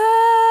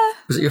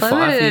 Was it your 5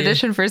 limited year?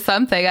 edition for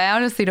something? I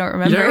honestly don't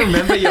remember. You don't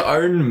remember your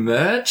own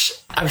merch?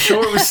 I'm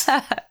sure it was.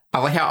 I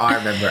like how I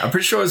remember it. I'm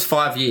pretty sure it was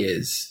 5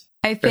 years.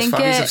 I think it was 5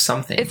 years of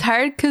something. It's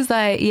hard because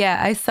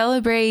I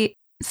celebrate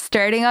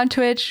starting on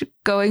Twitch,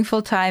 going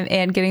full time,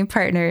 and getting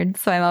partnered.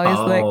 So I'm always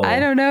like, I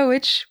don't know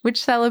which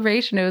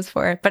celebration it was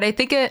for, but I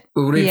think it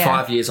would have been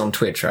 5 years on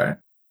Twitch, right?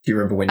 Do you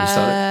remember when you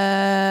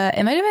started?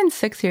 It might have been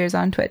 6 years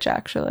on Twitch,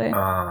 actually.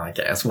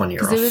 Okay, that's 1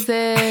 year off. It was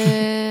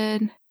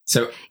in.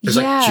 So it was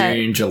like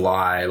June,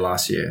 July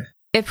last year.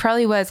 It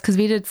probably was because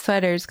we did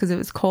sweaters because it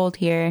was cold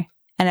here,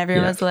 and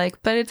everyone was like,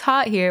 "But it's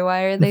hot here.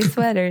 Why are they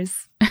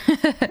sweaters?"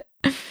 But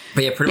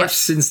yeah, pretty much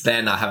since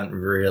then, I haven't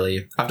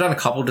really. I've done a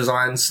couple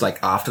designs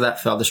like after that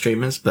for other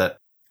streamers, but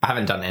I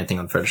haven't done anything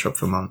on Photoshop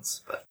for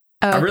months. But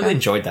I really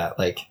enjoyed that.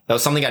 Like that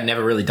was something I'd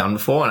never really done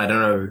before, and I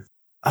don't know.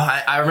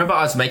 I remember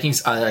I was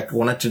I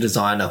wanted to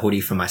design a hoodie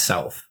for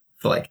myself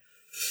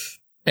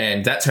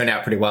and that turned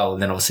out pretty well.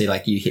 And then obviously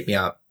like you hit me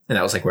up. And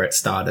that was like where it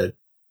started.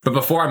 But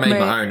before I made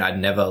my own, I'd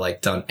never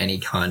like done any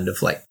kind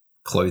of like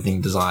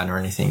clothing design or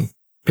anything.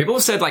 People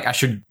have said like I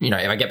should, if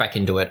I get back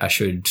into it, I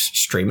should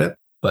stream it.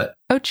 But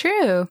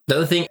true. The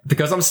other thing,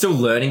 because I'm still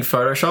learning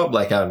Photoshop,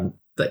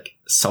 like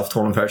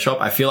self-taught on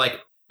Photoshop, I feel like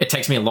it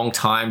takes me a long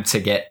time to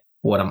get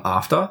what I'm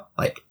after.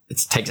 Like it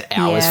takes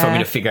hours for me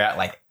to figure out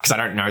because I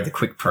don't know the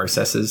quick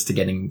processes to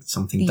getting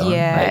something done.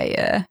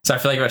 Yeah. So I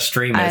feel like if I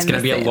stream it, it's going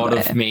to be a lot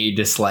of me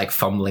just like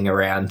fumbling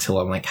around till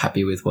I'm like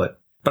happy with what.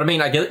 But I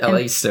mean, I get at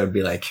least it would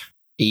be like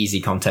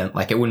easy content.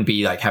 Like it wouldn't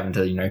be like having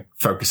to,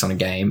 focus on a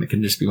game. It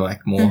can just be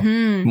like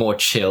more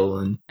chill.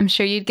 And I'm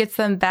sure you'd get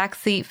some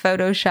backseat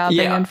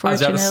photoshopping,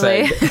 unfortunately.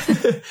 I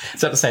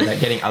was about to say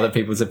that, getting other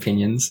people's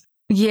opinions.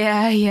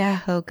 Yeah.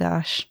 Oh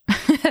gosh.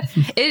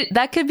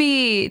 that could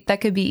be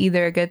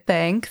either a good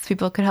thing because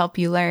people could help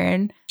you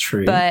learn.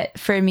 True. But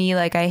for me,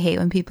 like I hate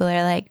when people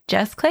are like,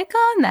 just click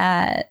on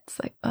that. It's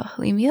like, oh,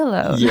 leave me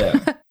alone. Yeah.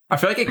 I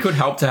feel like it could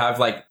help to have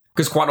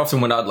because quite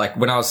often when I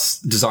was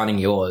designing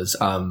yours,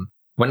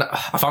 when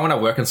I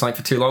work on something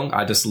for too long,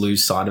 I just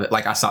lose sight of it.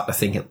 Like I start to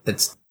think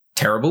it's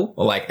terrible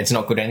or like it's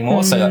not good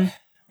anymore. So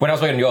when I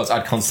was working on yours,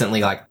 I'd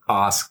constantly like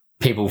ask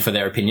people for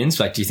their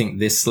opinions. Like, do you think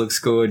this looks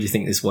good? Do you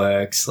think this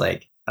works?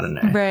 Like, I don't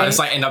know. Right. I just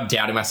like end up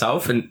doubting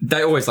myself, and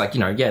they always like,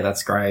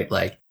 that's great.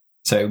 Like,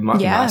 so it might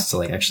be nice to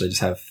like actually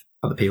just have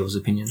other people's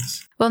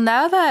opinions. Well,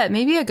 now that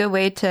maybe a good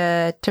way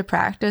to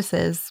practice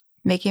is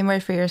making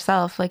more for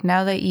yourself. Like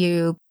now that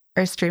you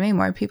are streaming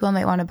more, people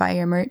might want to buy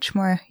your merch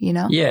more,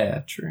 Yeah,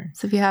 true.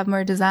 So if you have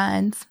more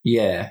designs.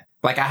 Yeah.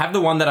 Like I have the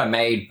one that I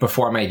made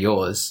before I made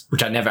yours,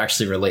 which I never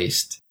actually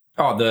released.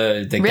 Oh,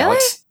 the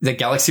really?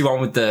 Galaxy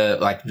one with the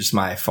just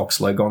my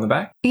Fox logo on the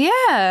back.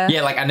 Yeah.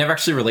 Yeah, like I never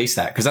actually released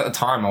that because at the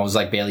time I was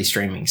like barely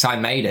streaming. So I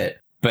made it,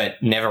 but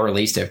never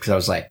released it because I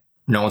was like,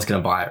 no one's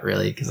going to buy it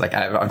really because like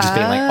I've just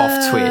been like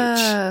off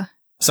Twitch.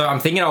 So I'm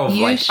thinking of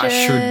I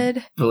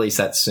should release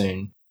that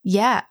soon.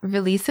 Yeah,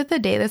 release it the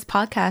day this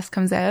podcast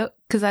comes out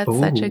because that's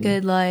such a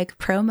good like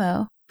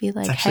promo. Be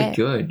like, it's actually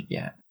good.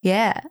 Yeah.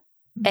 Yeah.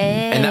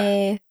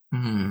 And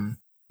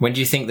when do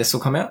you think this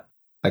will come out?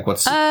 Like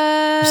what's you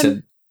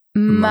said?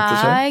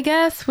 My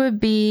guess would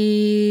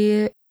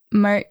be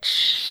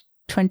March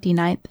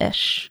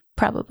 29th-ish,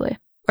 probably,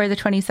 or the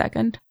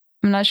 22nd.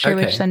 I'm not sure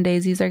which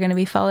Sundays these are going to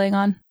be falling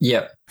on.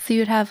 Yep. So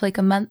you'd have like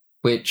a month.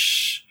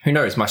 Which, who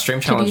knows? My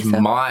stream challenge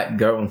might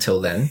go until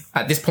then.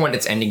 At this point,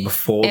 it's ending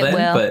before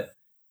then,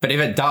 but if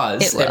it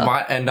does, it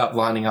might end up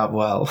lining up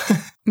well.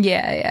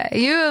 Yeah.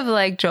 You have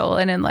like Joel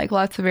and like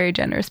lots of very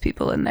generous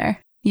people in there.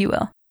 You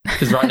will.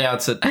 Because right now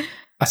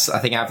I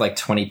think I have like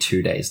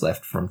 22 days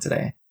left from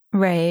today.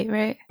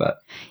 Right. But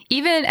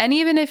even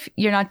if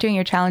you're not doing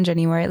your challenge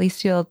anymore, at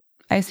least I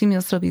assume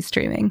you'll still be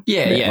streaming.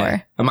 Yeah.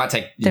 More I might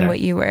take what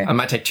you were. I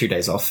might take 2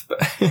 days off.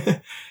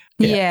 But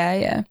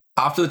yeah.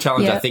 After the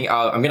challenge, I think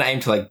I'm going to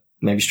aim to like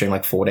maybe stream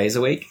like 4 days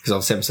a week because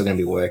obviously I'm still going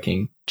to be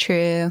working.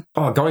 True.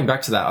 Oh, going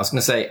back to that, I was going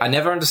to say, I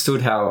never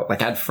understood how,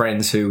 like, I had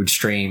friends who would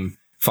stream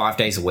 5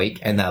 days a week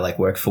and they like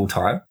work full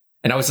time.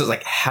 And I was just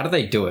like, how do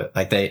they do it?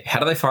 Like, how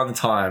do they find the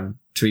time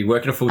to be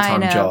working a full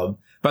time job?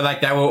 But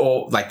like, they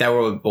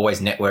were always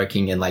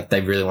networking and like,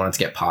 they really wanted to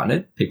get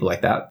partnered, people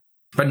like that.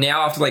 But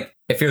now after like,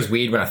 it feels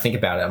weird when I think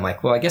about it. I'm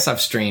like, well, I guess I've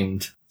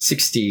streamed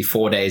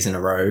 64 days in a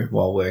row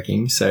while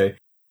working. So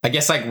I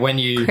guess like when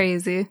you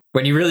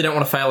really don't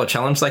want to fail a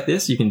challenge like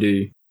this, you can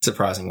do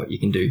surprising what you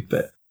can do.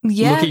 But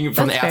looking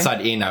from the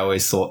outside in, I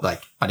always thought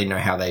like, I didn't know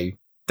how they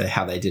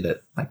did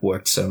it, like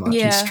worked so much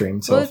and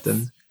streamed so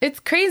often. It's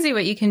crazy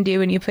what you can do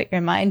when you put your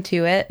mind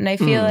to it. And I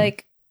feel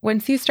like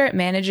once you start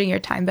managing your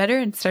time better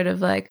instead of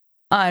like,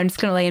 oh, I'm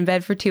just going to lay in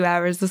bed for 2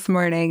 hours this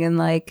morning and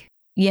like,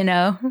 you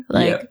know,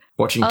 like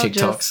watching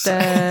TikToks.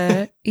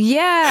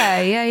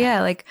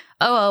 Like,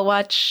 oh, I'll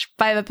watch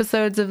 5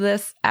 episodes of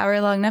this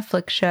hour-long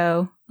Netflix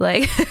show.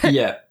 Like,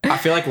 yeah. I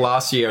feel like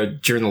last year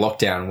during the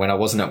lockdown when I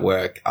wasn't at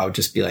work, I would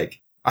just be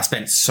like, I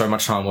spent so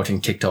much time watching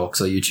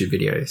TikToks or YouTube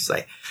videos.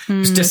 Like, it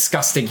was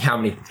disgusting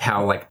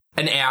how like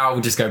an hour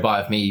would just go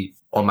by of me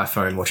on my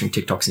phone watching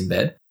TikToks in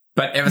bed.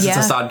 But ever since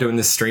I started doing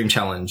this stream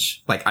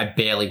challenge, like I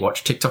barely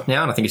watch TikTok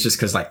now. And I think it's just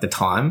because like the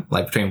time,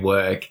 like between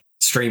work,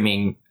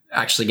 streaming,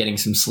 actually getting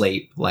some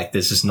sleep, like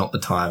there's just not the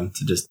time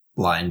to just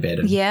lie in bed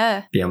and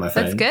be on my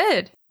phone. That's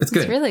good. It's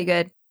good. It's really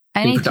good.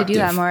 I need to do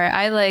that more.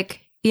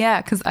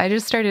 Because I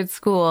just started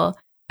school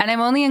and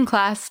I'm only in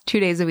class 2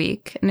 days a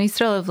week and I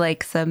still have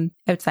like some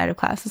outside of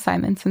class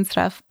assignments and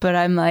stuff. But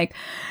I'm like,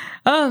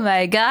 oh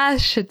my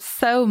gosh, it's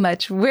so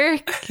much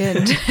work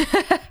and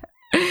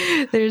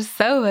there's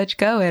so much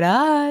going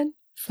on.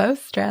 So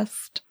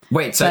stressed.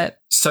 Wait,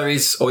 so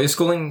is all your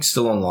schooling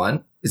still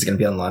online? Is it going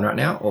to be online right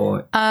now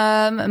or?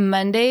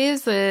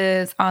 Mondays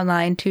is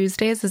online,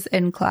 Tuesdays is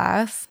in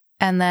class.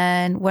 And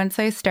then once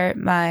I start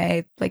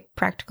my like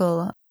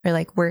practical or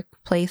like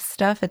workplace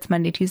stuff, it's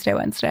Monday, Tuesday,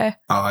 Wednesday.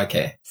 Oh,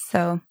 okay.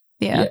 So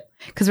yeah,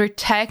 because we're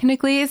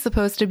technically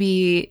supposed to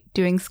be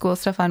doing school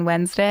stuff on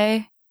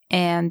Wednesday.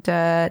 And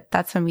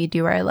that's when we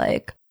do our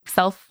like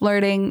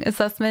self-learning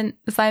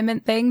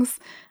assignment things.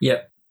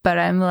 Yep. But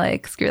I'm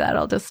like, screw that.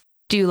 I'll just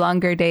do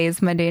longer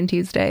days, Monday and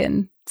Tuesday,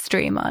 and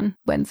stream on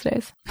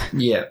Wednesdays.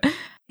 Yeah.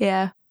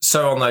 Yeah.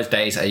 So on those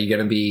days, you're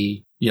not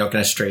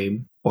going to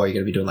stream or are you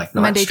going to be doing like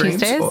night Monday,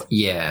 streams? Tuesdays? Or,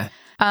 yeah.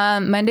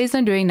 Mondays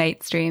I'm doing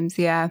night streams.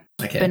 Yeah.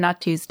 Okay. But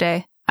not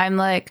Tuesday. I'm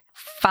like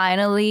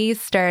finally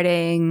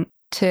starting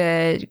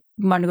to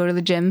want to go to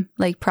the gym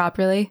like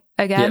properly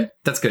again. Yeah,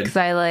 that's good. Because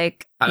I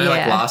know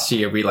like last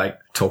year we like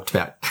talked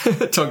about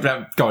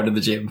going to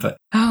the gym, but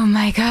oh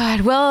my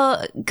God.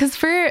 Well, because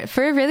for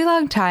a really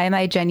long time,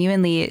 I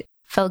genuinely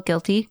felt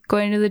guilty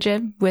going to the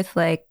gym with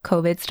like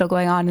COVID still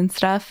going on and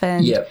stuff.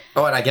 And yeah.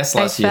 Oh, and I guess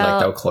last year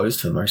like they were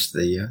closed for most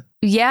of the year.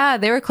 Yeah,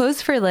 they were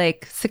closed for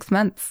like 6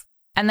 months.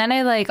 And then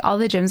all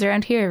the gyms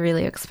around here are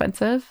really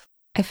expensive.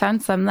 I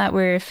found some that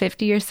were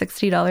 $50 or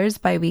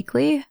 $60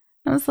 bi-weekly.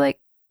 I was like,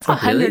 it's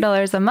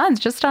 $100 a month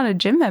just on a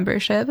gym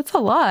membership. It's a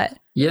lot.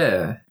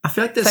 Yeah. I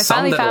feel like there's some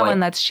I finally found like, one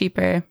that's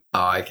cheaper.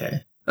 Oh,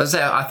 okay.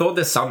 I thought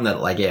there's some that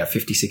like,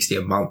 50, 60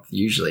 a month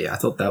usually. I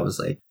thought that was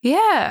like...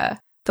 Yeah.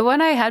 The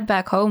one I had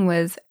back home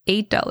was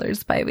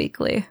 $8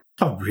 bi-weekly.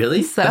 Oh,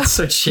 really? That's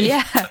so cheap.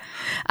 Yeah.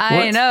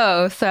 I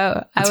know.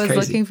 So I was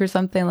looking for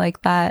something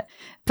like that.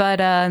 But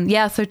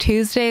so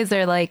Tuesdays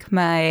are like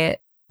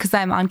because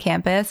I'm on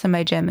campus and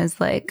my gym is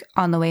like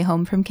on the way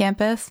home from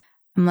campus.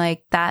 I'm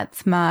like,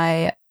 that's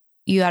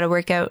you got to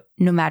work out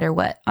no matter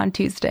what on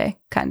Tuesday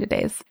kind of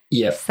days.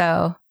 Yeah.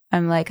 So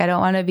I'm like, I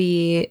don't want to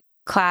be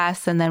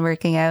class and then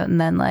working out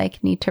and then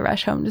like need to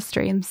rush home to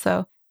stream.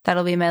 So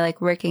that'll be my like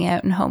working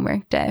out and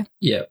homework day.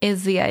 Yeah.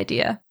 Is the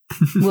idea.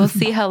 We'll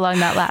see how long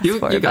that lasts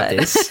for. You got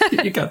this.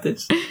 You got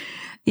this.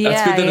 Yeah.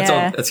 That's good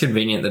that it's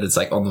convenient that it's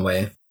like on the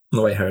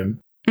way home.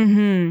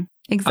 Mm-hmm.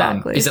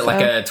 Exactly. Is it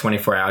like a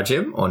 24-hour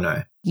gym or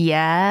no?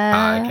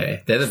 Yeah.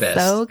 Okay. They're the best.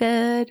 So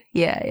good.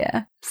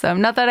 Yeah. So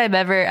not that I'm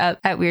ever up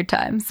at weird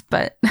times,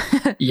 but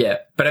yeah.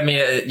 But I mean,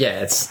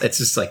 it's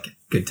just like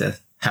good to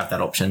have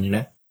that option, you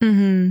know?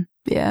 Mm-hmm.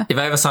 Yeah. If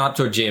I ever sign up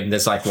to a gym,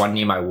 there's like one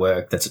near my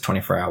work that's a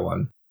 24-hour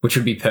one, which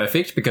would be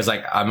perfect because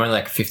like I'm only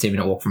like a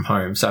 15-minute walk from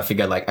home. So I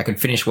figured like I could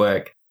finish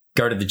work,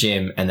 go to the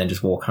gym and then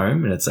just walk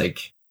home. And it's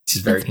like, this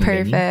is very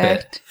convenient.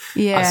 Perfect.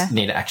 But yeah. I just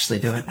need to actually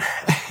do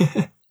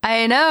it.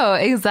 I know.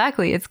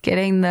 Exactly. It's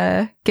getting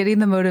the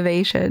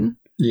motivation.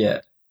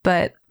 Yeah.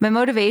 But my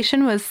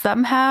motivation was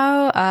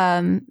somehow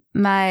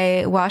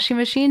my washing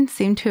machine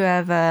seemed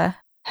to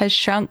has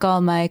shrunk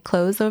all my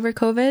clothes over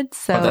COVID.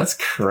 So that's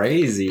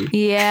crazy.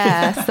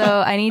 Yeah.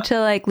 So I need to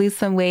like lose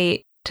some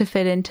weight to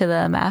fit into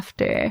them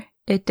after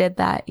it did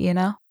that, you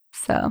know?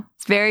 So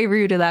it's very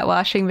rude of that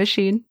washing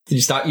machine. Did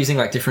you start using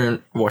like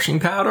different washing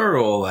powder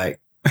or like?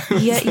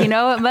 Yeah, you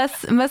know, it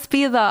must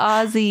be the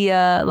Aussie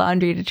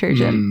laundry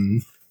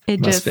detergent.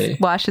 It just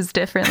washes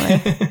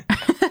differently.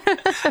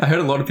 I heard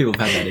a lot of people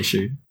have had that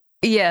issue.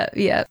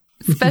 Yeah.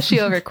 Especially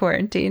over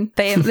quarantine.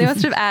 They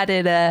must have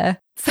added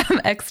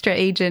some extra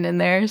agent in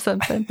there or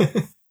something.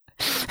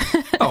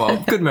 Oh,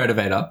 well, good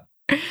motivator.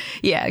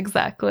 Yeah,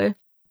 exactly.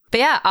 But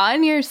yeah,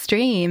 on your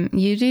stream,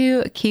 you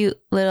do a cute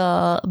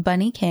little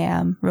bunny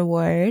cam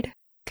reward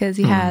because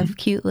you have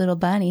cute little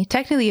bunny.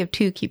 Technically, you have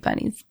 2 cute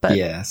bunnies, but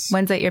yes,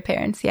 one's at your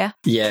parents', yeah?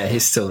 Yeah,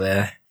 he's still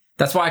there.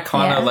 That's why I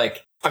kind of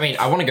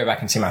I want to go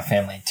back and see my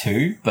family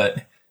too,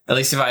 but at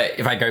least if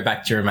I go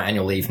back during my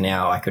annual leave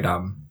now, I could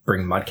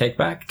bring Mudcake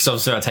back. Because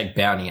obviously I take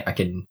Bounty,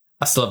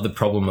 I still have the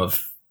problem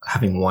of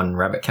having one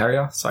rabbit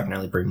carrier, so I can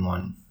only bring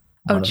one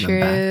of them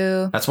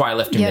back. That's why I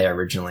left him there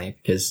originally,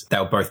 because they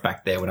were both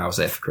back there when I was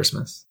there for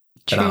Christmas.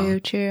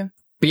 True.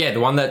 But yeah, the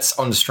one that's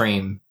on the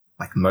stream,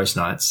 like most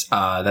nights,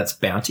 that's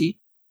Bounty.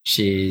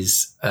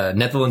 She's a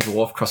Netherlands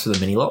dwarf crossed with a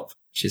mini lop.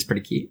 She's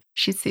pretty cute.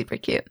 She's super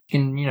cute.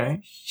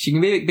 And, she can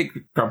be a bit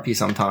grumpy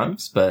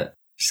sometimes, but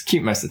she's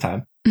cute most of the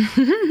time.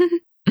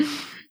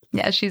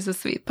 Yeah, she's a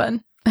sweet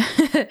bun.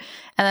 And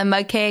then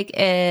Mudcake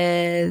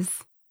is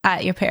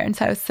at your parents'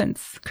 house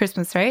since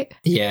Christmas, right?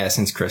 Yeah,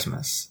 since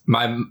Christmas.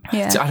 I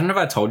don't know if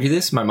I told you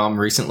this. My mum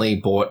recently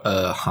bought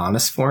a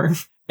harness for him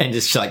and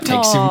just takes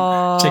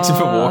him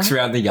for walks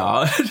around the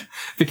yard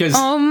because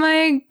oh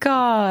my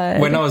God.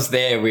 When I was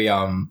there, we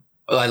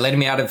I let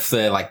him out of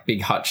the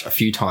big hutch a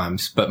few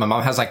times, but my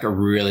mum has a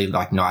really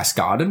nice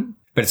garden,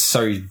 but it's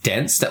so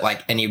dense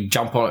that and he'd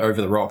jump over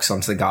the rocks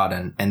onto the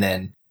garden, and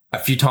then a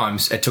few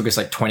times it took us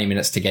 20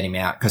 minutes to get him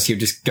out because he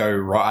would just go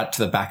right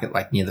to the back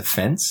at near the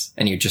fence,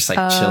 and he would just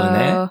chill in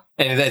there.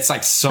 And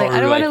it's so I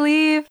don't want to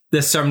leave.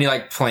 There's so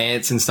many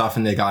plants and stuff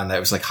in the garden that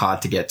it was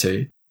hard to get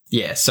to.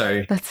 Yeah,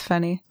 so that's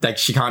funny.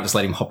 She can't just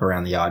let him hop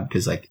around the yard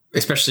because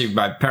especially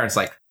my parents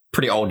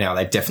pretty old now.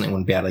 They definitely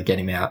wouldn't be able to get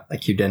him out.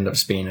 He'd end up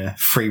just being a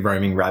free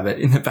roaming rabbit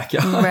in the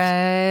backyard.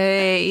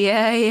 Right.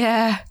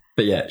 Yeah.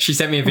 But yeah, she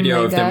sent me a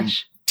video of them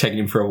taking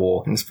him for a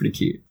walk, and it's pretty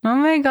cute. Oh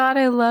my God,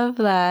 I love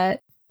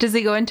that. Does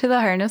he go into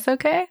the harness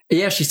okay?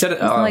 Yeah, she said it.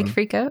 Doesn't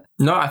freak out?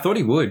 No, I thought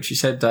he would. She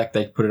said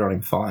they put it on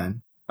him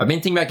fine. I've been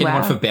thinking about getting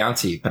one for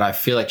Bounty, but I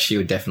feel she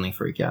would definitely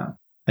freak out.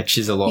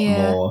 She's a lot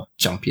more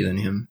jumpy than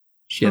him.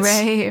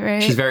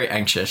 Right. She's very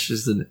anxious.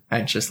 She's an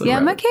anxious little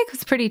rabbit. Mudcake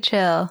was pretty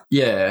chill.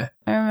 Yeah.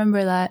 I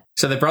remember that.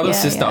 So they're brother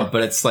sister,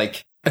 but it's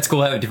it's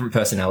cool to have different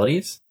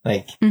personalities.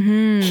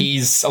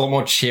 He's a lot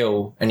more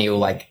chill, and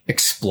he'll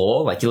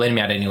explore. You let him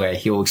out anywhere,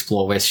 he'll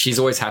explore, where she's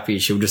always happy.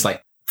 She'll just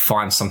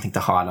find something to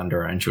hide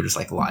under her, and she'll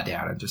just lie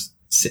down and just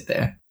sit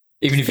there.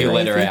 Even if you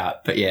let her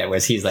out. But yeah,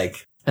 whereas he's a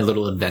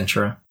little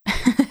adventurer.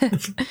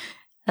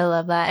 I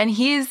love that. And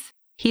he's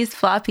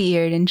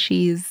floppy-eared and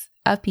she's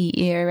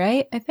uppy-ear,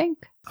 right? I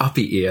think.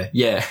 Uppy ear,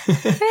 yeah.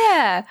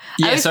 Yeah.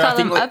 I always call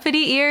them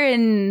uppity ear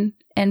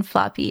and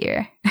floppy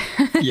ear.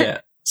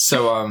 Yeah.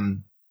 So,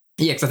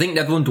 because I think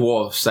Netherland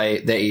dwarfs,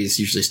 their ears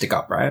usually stick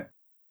up, right?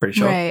 Pretty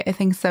sure. Right, I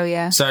think so,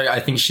 yeah. So I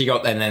think she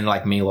got, and then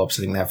mini lops,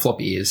 I think they have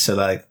floppy ears. So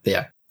they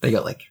got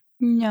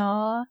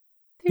Aw,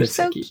 they're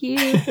so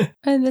cute.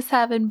 I miss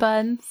having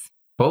buns.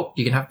 Well,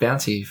 you can have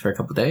Bounty for a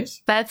couple of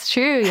days. That's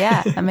true,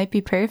 yeah. That might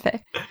be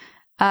perfect.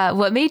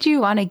 What made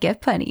you want to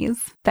get bunnies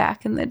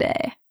back in the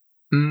day?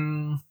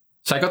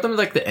 So I got them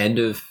at the end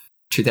of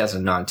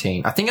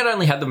 2019. I think I'd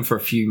only had them for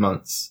a few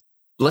months.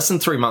 Less than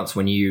 3 months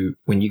when you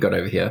got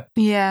over here.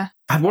 Yeah.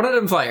 I'd wanted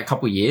them for a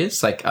couple of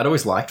years. I'd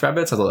always liked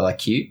rabbits. I thought they were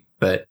cute,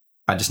 but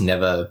I just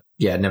never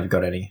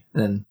got any.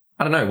 And then,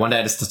 I don't know, one day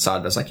I just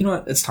decided, I was you know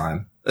what, it's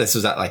time. This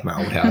was at my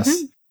old house.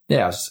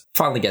 Yeah, I was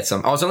finally get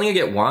some. I was only going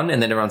to get one,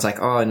 and then everyone's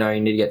oh no,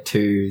 you need to get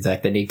 2.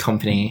 They need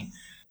company.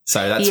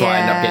 So that's why I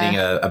ended up getting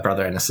a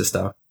brother and a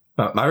sister.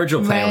 But my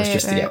original plan was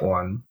just to get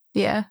one.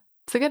 Yeah,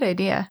 it's a good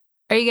idea.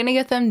 Are you going to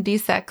get them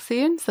desexed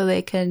soon so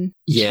they can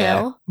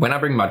chill? When I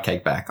bring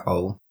Mudcake back,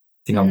 I'll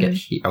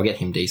get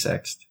him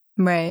desexed.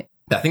 Right.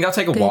 I think I'll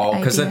take a while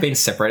because they've been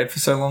separated for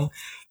so long.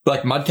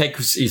 But Mudcake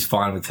is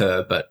fine with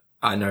her, but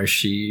I know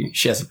she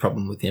has a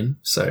problem with him.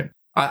 So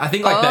I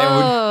think they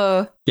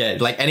would.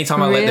 Yeah,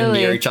 anytime I let them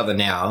near each other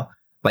now,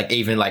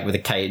 even with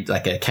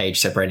a cage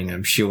separating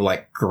them, she'll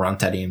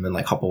grunt at him and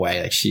hop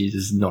away.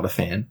 She's not a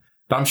fan.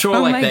 But I'm sure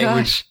they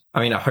would.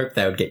 I mean, I hope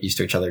they would get used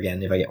to each other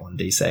again if I get one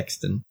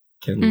desexed and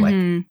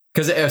can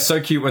because it was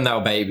so cute when they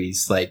were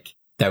babies. They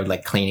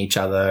would clean each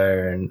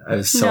other, and it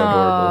was so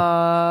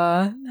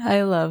adorable.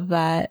 I love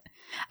that.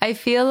 I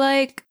feel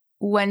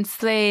once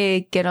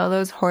they get all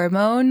those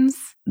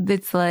hormones,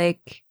 it's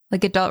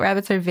adult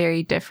rabbits are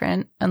very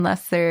different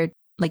unless they're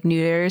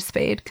neutered or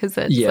spayed because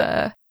it's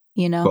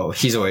Well,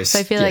 he's always. So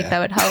I feel that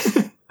would help.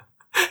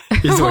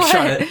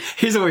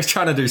 He's always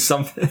trying to do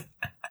something.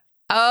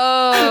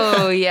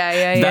 Oh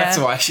yeah. That's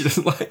why she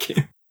doesn't like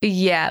him.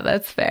 Yeah,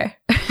 that's fair.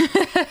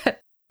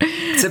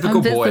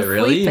 Typical boy,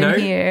 really.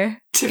 Here.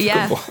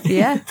 Typical boy.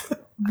 Yeah.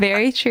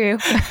 Very true.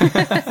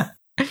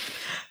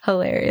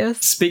 Hilarious.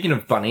 Speaking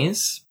of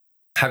bunnies,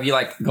 have you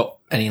got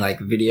any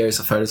videos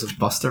or photos of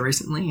Buster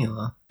recently?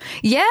 Or?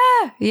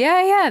 Yeah.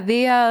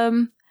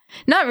 The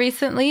not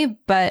recently,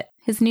 but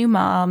his new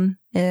mom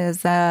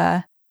is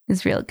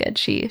real good.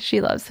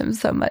 She loves him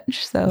so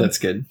much. So that's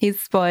good. He's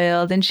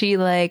spoiled, and she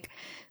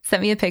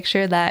sent me a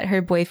picture that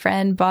her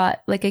boyfriend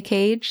bought a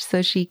cage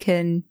so she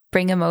can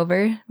bring him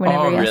over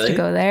whenever he has to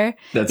go there.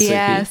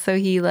 That's so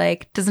he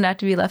like doesn't have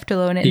to be left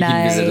alone at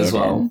night. He can visit as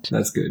well.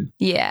 That's good.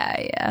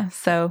 Yeah.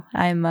 So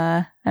I'm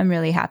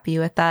really happy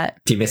with that.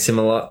 Do you miss him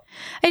a lot?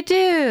 I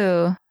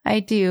do.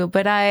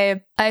 But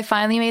I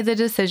finally made the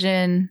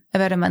decision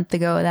about a month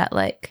ago that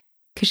like,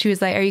 because she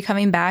was like, "Are you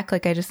coming back?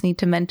 Like, I just need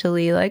to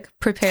mentally like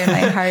prepare my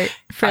heart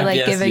for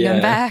like giving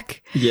him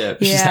back." Yeah,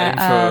 she's had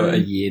him for a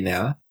year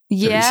now.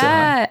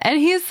 Yeah, and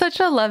he's such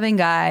a loving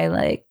guy.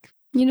 Like,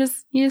 you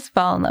just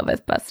fall in love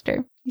with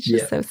Buster. He's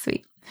just so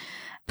sweet.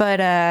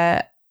 But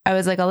I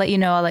was like, I'll let you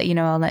know.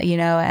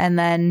 And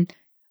then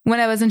when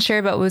I wasn't sure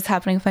about what was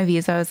happening with my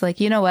visa, I was like,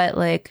 you know what?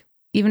 Like,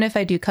 even if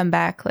I do come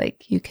back,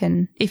 like, you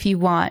can, if you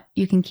want,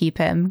 you can keep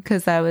him.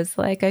 Because I was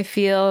like, I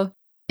feel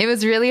it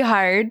was really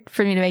hard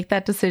for me to make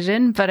that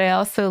decision. But I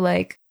also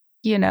like,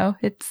 you know,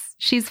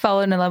 she's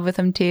fallen in love with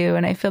him too.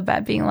 And I feel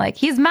bad being like,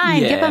 he's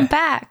mine, give him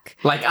back.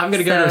 Like, I'm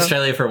going to go to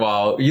Australia for a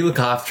while. You look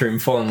after him,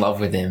 fall in love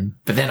with him.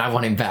 But then I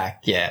want him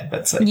back. Yeah,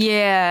 that's like.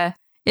 Yeah.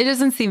 It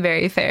doesn't seem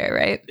very fair,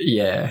 right?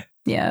 Yeah.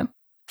 Yeah.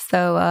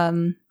 So,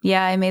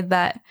 I made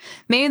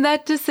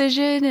that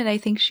decision, and I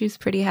think she was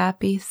pretty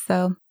happy.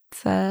 So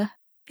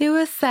it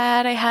was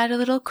sad. I had a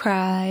little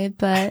cry,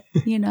 but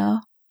you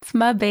know, it's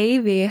my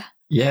baby.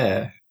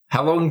 Yeah.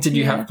 How long did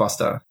you have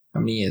Buster? How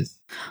many years?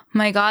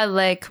 My God,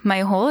 like my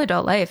whole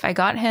adult life. I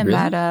got him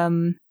at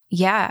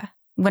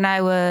when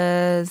I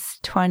was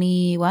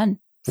 21.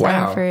 So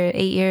wow. For 8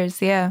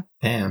 years. Yeah.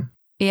 Damn.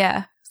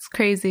 Yeah. It's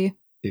crazy.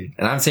 Dude.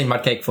 And I haven't seen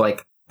Mudcake for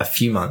like a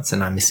few months,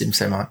 and I miss him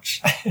so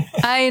much.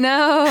 I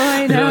know.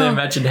 I can really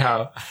imagine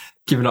how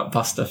giving up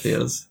Buster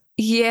feels.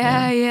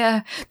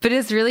 Yeah. But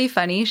it's really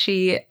funny.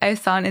 I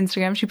saw on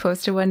Instagram, she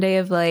posted one day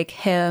of like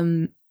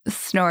him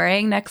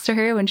snoring next to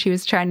her when she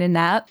was trying to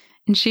nap.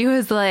 And she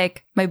was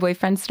like, my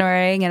boyfriend's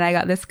snoring, and I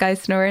got this guy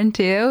snoring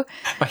too.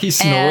 Oh, he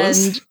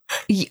snores?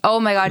 Oh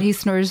my God, he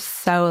snores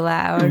so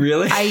loud.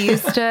 Really?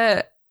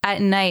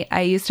 At night,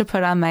 I used to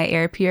put on my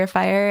air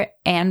purifier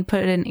and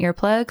put in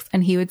earplugs,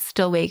 and he would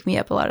still wake me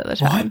up a lot of the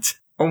time. What?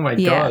 Oh my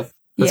God.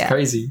 That's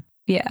crazy.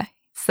 Yeah.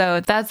 So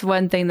that's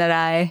one thing that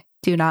I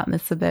do not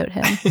miss about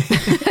him.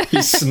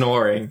 He's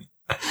snoring.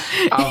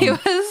 He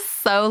was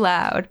so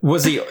loud.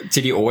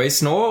 Did he always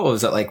snore, or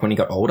was it like when he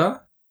got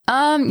older?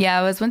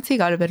 Yeah, it was once he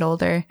got a bit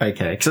older.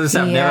 Okay, because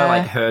I've never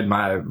like heard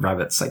my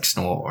rabbits like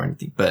snore or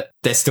anything, but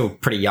they're still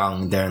pretty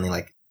young. They're only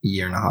like a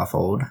year and a half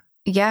old.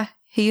 Yeah,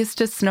 he used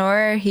to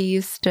snore. He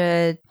used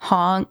to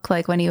honk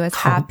like when he was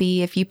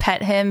happy. If you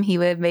pet him, he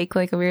would make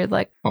like a weird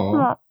like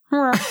that's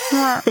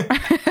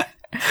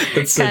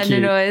so kind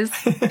of noise.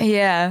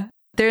 Yeah,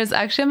 there's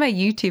actually on my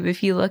YouTube.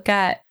 If you look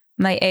at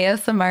my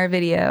ASMR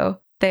video,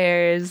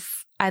 there's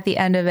at the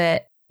end of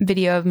it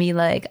video of me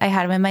like I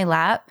had him in my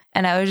lap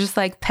and I was just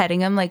like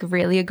petting him like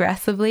really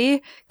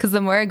aggressively, because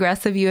the more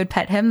aggressive you would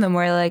pet him, the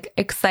more like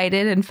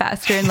excited and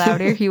faster and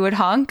louder he would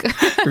honk.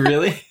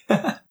 Really?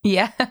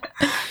 Yeah,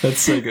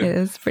 that's so good. It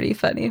was pretty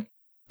funny.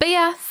 But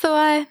yeah, so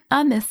I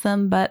miss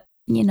him, but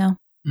you know,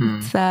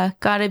 it's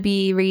gotta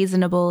be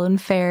reasonable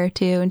and fair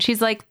too. And she's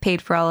like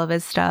paid for all of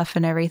his stuff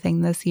and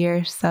everything this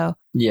year, so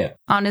yeah,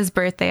 on his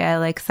birthday I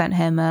like sent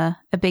him a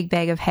big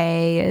bag of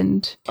hay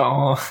and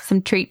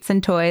some treats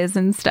and toys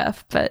and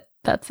stuff, but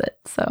that's it.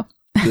 So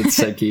that's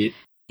so cute.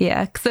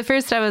 Yeah, because at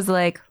first I was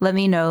like, let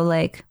me know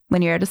like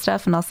when you're out of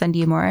stuff and I'll send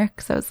you more,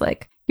 because I was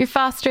like, you're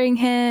fostering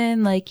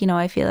him, like, you know,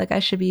 I feel like I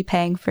should be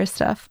paying for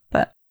stuff,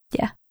 but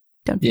yeah,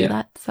 don't do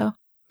that. So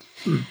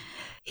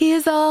he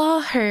is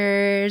all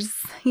hers.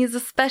 He's a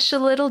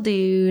special little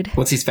dude.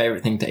 What's his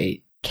favorite thing to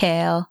eat?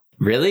 Kale.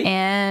 Really?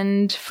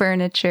 And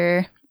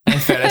furniture. And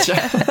furniture.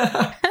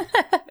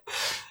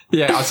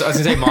 Yeah, I was going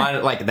to say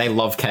mine, like, they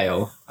love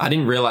kale. I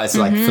didn't realize,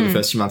 like, for the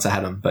first few months I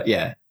had them. But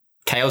yeah,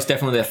 kale's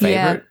definitely their favorite.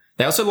 Yeah.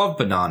 They also love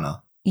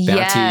banana.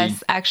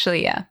 Yes,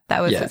 actually, yeah.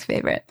 That was his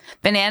favorite.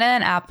 Banana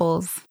and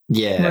apples.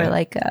 Yeah. Were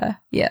like, I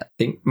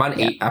think mine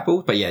eat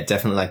apples, but yeah,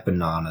 definitely like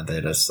banana.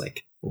 They just,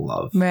 like,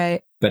 love.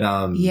 Right. But,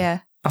 yeah.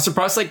 I'm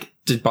surprised, like,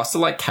 did Buster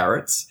like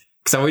carrots?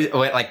 Because I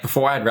always, like,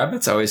 before I had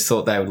rabbits, I always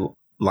thought they would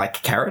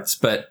like carrots,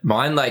 but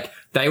mine, like,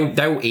 they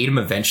will eat them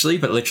eventually,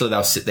 but literally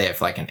they'll sit there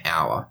for like an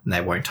hour and they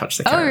won't touch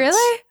the carrots. Oh,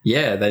 really?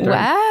 Yeah, they don't.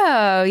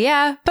 Wow.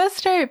 Yeah.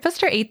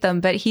 Buster ate them,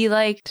 but he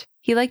liked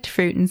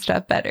fruit and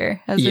stuff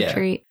better as a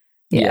treat.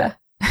 Yeah.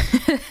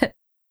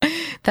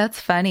 That's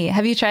funny.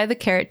 Have you tried the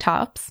carrot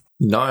tops?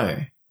 No.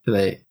 Do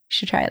they? You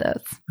should try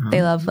those.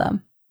 They love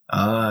them.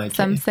 Oh, okay.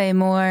 Some say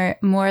more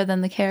than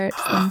the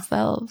carrots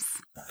themselves.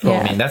 Well,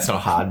 I mean, that's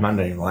not hard. Mine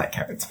don't even like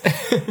carrots.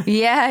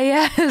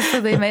 Yeah.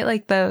 So they might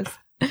like those.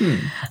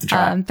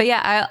 But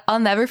yeah, I'll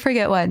never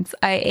forget once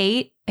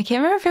I can't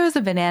remember if it was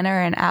a banana or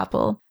an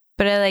apple,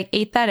 but I like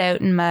ate that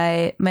out in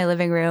my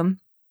living room.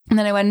 And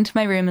then I went into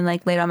my room and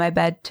like laid on my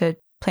bed to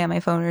play on my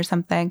phone or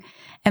something.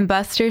 And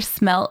Buster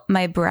smelt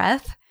my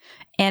breath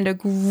and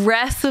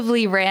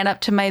aggressively ran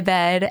up to my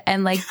bed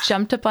and like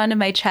jumped up onto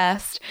my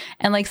chest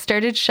and like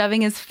started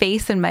shoving his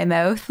face in my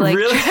mouth, like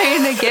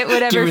trying to get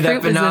whatever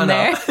fruit was in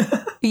there.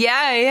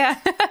 Yeah.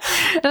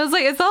 And I was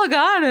like, it's all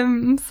gone.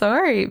 I'm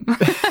sorry.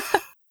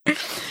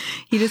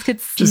 He just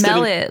could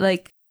smell it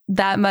like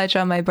that much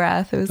on my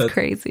breath. It was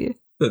crazy.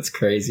 That's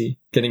crazy.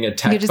 Getting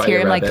attacked you just by hear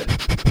a him rabbit.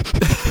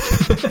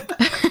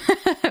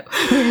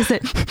 Where is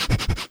it?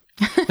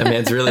 That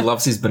man really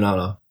loves his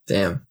banana.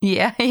 Damn.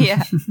 Yeah.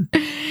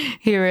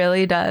 He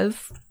really does.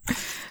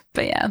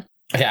 But yeah.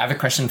 Okay, I have a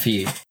question for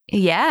you.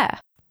 Yeah.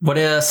 What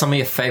are some of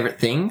your favorite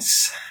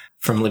things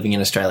from living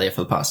in Australia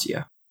for the past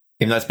year?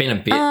 Even though it's been a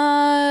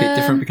bit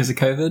different because of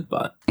COVID,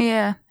 but...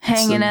 Yeah,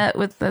 hanging out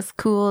with this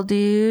cool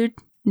dude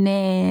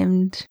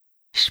named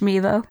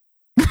Shmevo.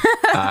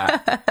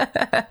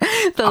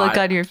 The look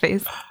on your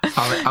face.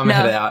 I'm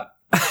headed out.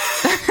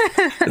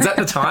 Is that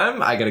the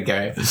time? I gotta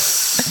go.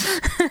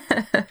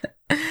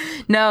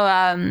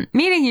 No,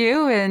 meeting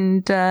you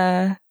and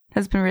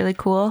has been really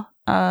cool.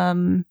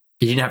 You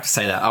didn't have to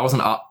say that. I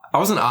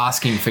wasn't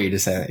asking for you to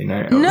say that, you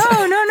know?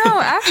 No,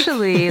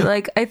 actually.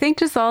 Like, I think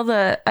just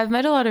I've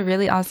met a lot of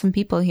really awesome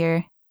people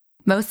here,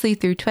 mostly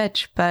through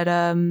Twitch, but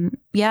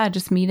yeah,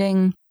 just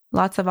meeting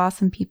lots of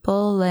awesome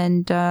people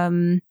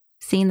and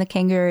seeing the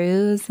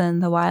kangaroos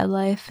and the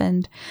wildlife.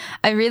 And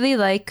I really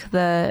like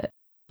a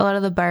lot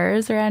of the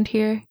bars around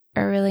here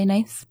are really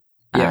nice.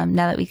 Yeah.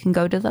 Now that we can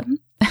go to them.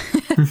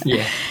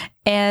 Yeah.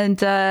 And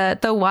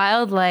the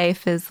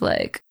wildlife is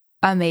like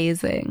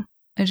amazing.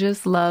 I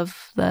just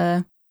love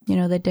the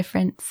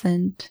difference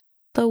and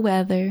the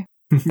weather.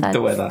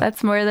 The weather.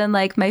 That's more than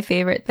like my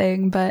favorite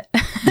thing, but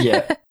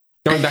yeah.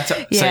 Going back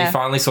to, so you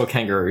finally saw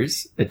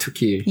kangaroos. It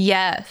took you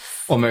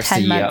almost 10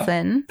 a year. months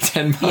in.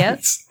 10 months.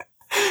 Yep.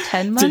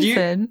 10 months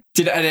in.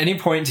 Did at any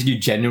point did you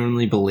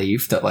genuinely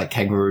believe that like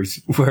kangaroos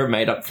were a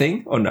made up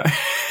thing or no?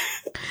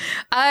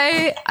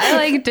 I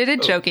like did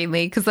it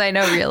jokingly because I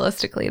know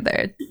realistically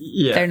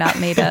they're not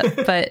made up.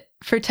 But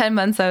for 10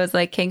 months I was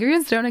like,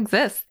 kangaroos don't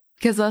exist.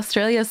 Because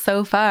Australia's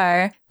so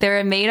far, they're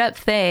a made-up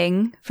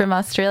thing from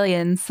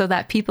Australians so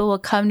that people will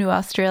come to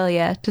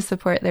Australia to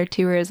support their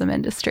tourism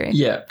industry.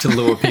 Yeah, to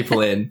lure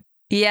people in.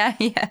 Yeah.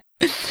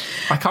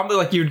 I can't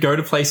believe like you'd go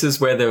to places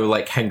where there were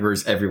like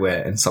kangaroos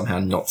everywhere and somehow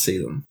not see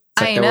them.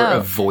 It's like they were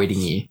avoiding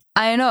you.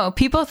 I know.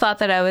 People thought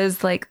that I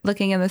was like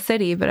looking in the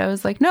city, but I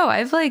was like, no,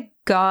 I've like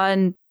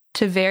gone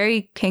to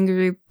very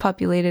kangaroo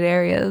populated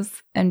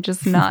areas and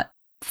just not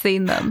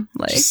seen them.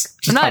 Like,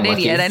 just I'm not an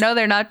idiot. I know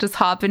they're not just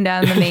hopping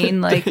down the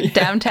main like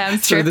downtown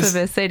strip of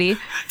a city.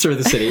 Through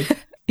the city.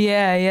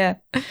 Yeah.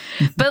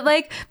 But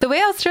like the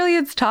way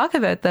Australians talk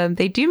about them,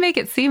 they do make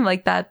it seem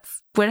like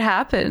that's what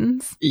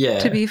happens. Yeah.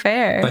 To be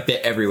fair. Like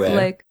they're everywhere.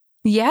 Like,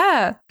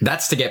 yeah.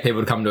 That's to get people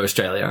to come to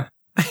Australia.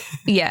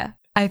 Yeah.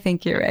 I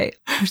think you're right.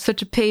 They're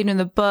such a pain in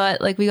the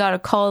butt. Like, we got to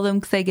call them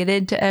because they get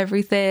into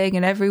everything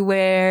and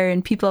everywhere,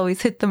 and people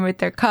always hit them with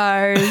their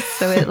cars.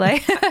 So it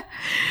like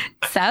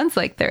sounds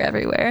like they're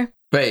everywhere.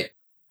 Wait,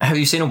 have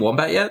you seen a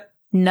wombat yet?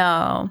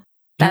 No,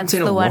 that's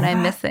the one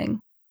I'm missing.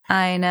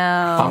 I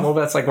know.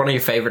 Wombat's like one of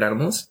your favorite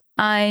animals.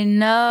 I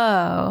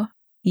know.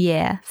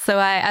 Yeah. So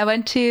I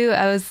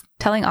was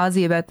telling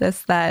Ozzy about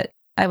this, that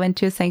I went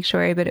to a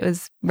sanctuary, but it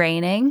was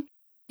raining.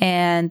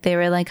 And they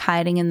were like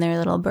hiding in their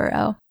little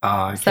burrow.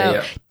 Oh, okay.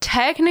 So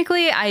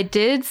technically, I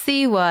did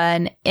see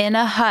one in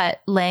a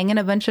hut laying in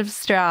a bunch of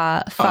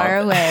straw far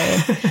away.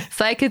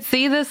 So I could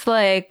see this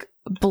like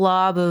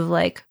blob of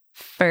like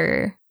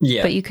fur.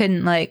 Yeah. But you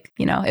couldn't like,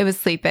 it was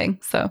sleeping.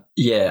 So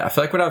yeah, I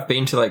feel like when I've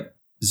been to like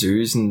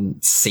zoos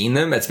and seen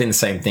them, it's been the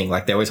same thing.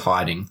 Like they're always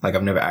hiding. Like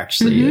I've never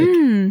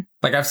actually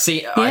like I've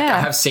seen I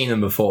have seen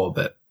them before,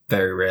 but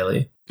very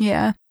rarely.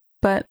 Yeah,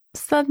 but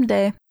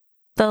someday.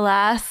 The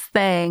last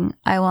thing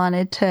I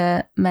wanted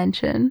to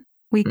mention,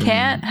 we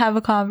can't have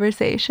a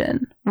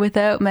conversation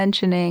without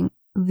mentioning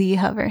the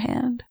hover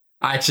hand.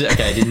 I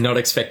did not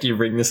expect you to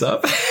bring this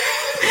up.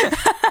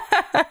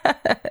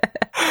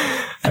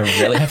 I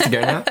really have to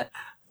go now.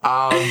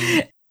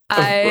 I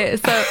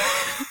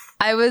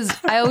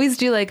always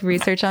do like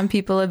research on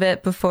people a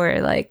bit before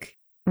like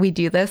we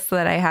do this so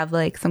that I have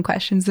like some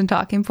questions and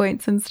talking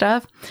points and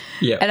stuff.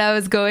 Yeah. And I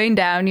was going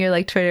down your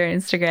like Twitter and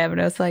Instagram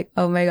and I was like,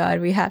 oh my God,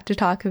 we have to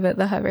talk about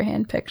the hover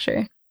hand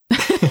picture.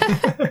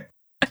 I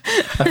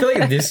feel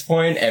like at this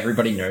point,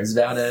 everybody knows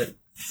about it.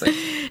 Like,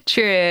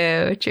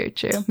 true.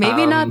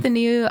 Maybe not the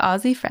new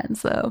Aussie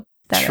friends though.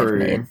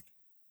 True.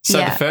 So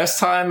the first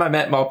time I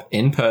met Mop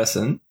in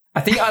person,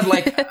 I think I'd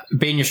like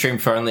been in your stream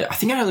for I'd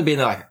only been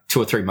there like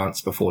 2 or 3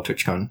 months before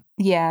TwitchCon.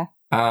 Yeah.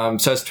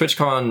 So it's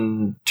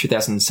TwitchCon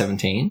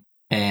 2017,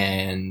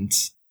 and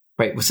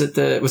wait, was it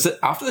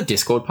after the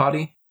Discord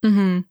party?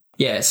 Mm-hmm.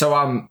 Yeah.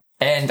 So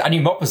and I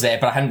knew Mop was there,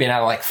 but I hadn't been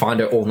able to like find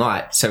her all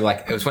night. So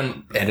like it was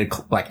when it had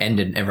like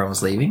ended and everyone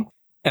was leaving,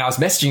 and I was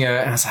messaging her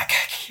and I was like,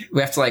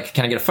 we have to like,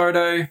 can I get a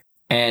photo?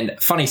 And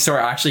funny story,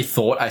 I actually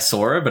thought I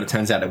saw her, but it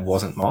turns out it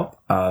wasn't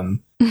Mop.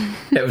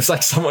 It was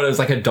like someone. It was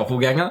like a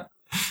doppelganger.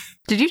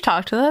 Did you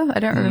talk to them? I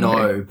don't remember.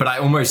 No, but I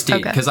almost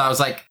did because I was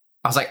like,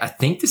 I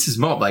think this is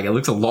Mob. Like, it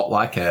looks a lot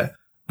like her.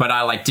 But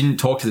I, like, didn't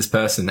talk to this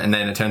person, and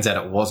then it turns out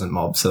it wasn't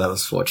Mob, so that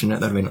was fortunate.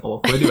 That would have been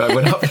awkward if I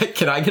went up, like,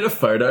 can I get a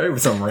photo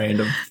with some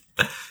random...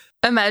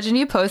 Imagine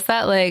you post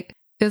that, like,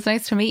 it was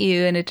nice to meet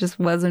you, and it just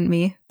wasn't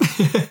me.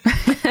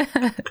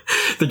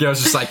 The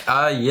girl's just like,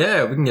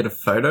 yeah, we can get a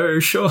photo,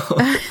 sure.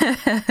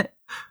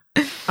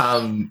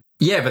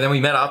 Yeah, but then we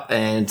met up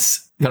and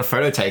got a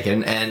photo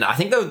taken, and I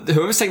think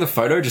whoever was taking the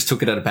photo just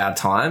took it at a bad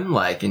time,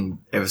 like, and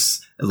it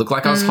looked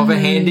like I was hover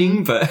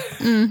handing, but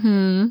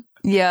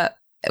yeah,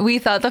 we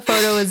thought the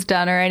photo was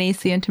done already,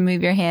 so you had to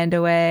move your hand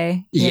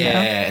away.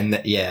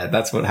 Yeah,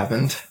 that's what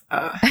happened.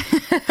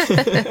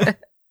 But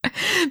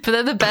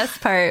then the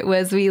best part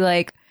was we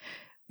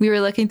were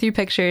looking through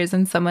pictures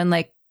and someone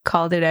like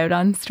called it out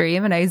on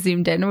stream, and I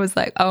zoomed in and was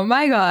like, oh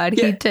my God,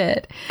 he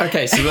did.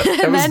 Okay, so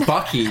that was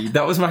Bucky.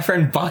 That was my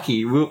friend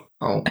Bucky.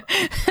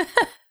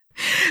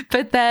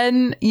 But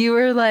then you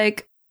were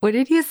like, what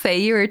did you say?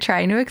 You were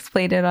trying to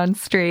explain it on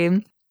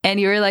stream, and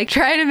you were like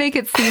trying to make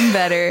it seem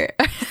better.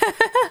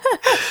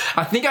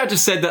 I think I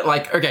just said that,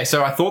 like, okay,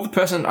 so I thought the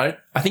person, I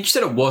think you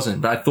said it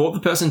wasn't, but I thought the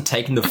person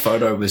taking the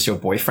photo was your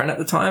boyfriend at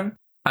the time.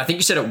 I think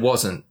you said it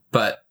wasn't,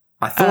 but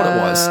I thought it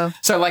was.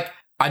 So, like,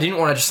 I didn't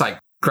want to just, like,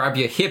 grab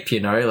your hip, you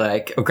know,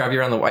 like, or grab you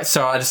around the waist.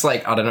 So I just,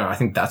 like, I don't know. I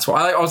think that's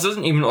why. I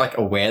wasn't even, like,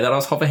 aware that I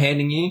was hover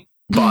handing you,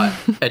 but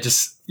it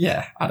just,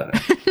 yeah, I don't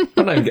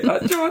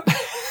know.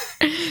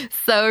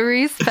 So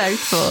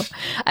respectful.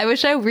 I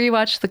wish I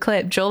rewatched the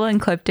clip.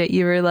 Jolan clipped it.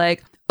 You were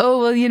like, oh,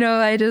 well, you know,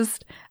 I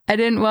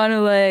didn't want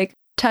to, like,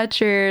 touch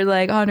her,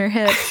 like, on her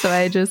hip. So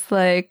I just,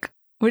 like,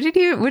 what did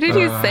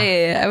you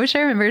say? I wish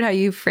I remembered how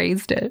you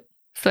phrased it.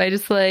 So I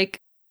just,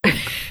 like,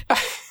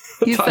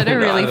 you said a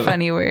really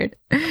funny word.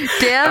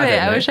 Damn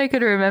it. I wish I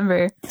could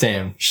remember.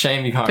 Damn.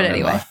 Shame you can't remember.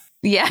 Anyway.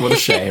 Yeah. What a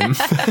shame.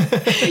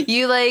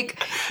 You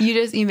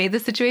made the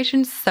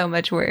situation so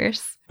much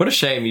worse. What a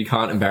shame you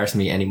can't embarrass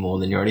me any more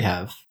than you already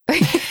have.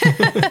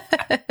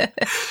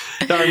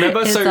 No,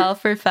 remember, it's all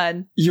for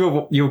fun.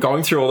 You were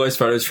going through all those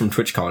photos from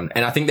TwitchCon,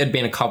 and I think there'd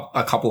been a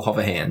couple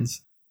hover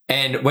hands.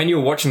 And when you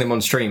were watching them on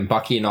stream,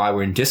 Bucky and I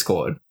were in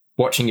Discord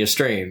watching your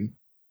stream.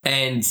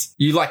 And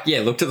you looked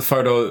at the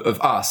photo of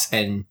us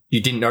and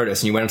you didn't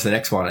notice, and you went on to the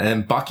next one. And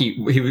then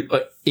Bucky,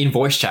 in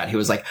voice chat, he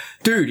was like,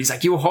 dude, he's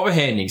like, you were hover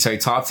handing. So he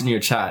typed in your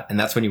chat, and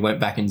that's when you went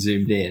back and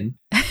zoomed in.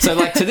 So,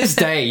 like, to this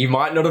day, you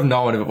might not have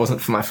known if it wasn't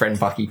for my friend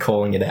Bucky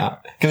calling it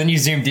out. Because then you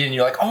zoomed in and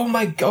you're like, oh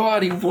my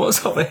God, he was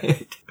hover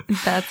handing.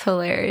 That's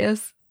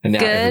hilarious. And now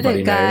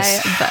good guy,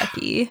 knows.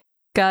 Bucky.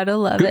 Gotta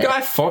love good it. Good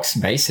guy, Fox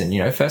Mason,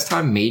 you know, first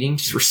time meeting,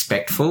 just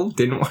respectful,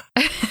 didn't want.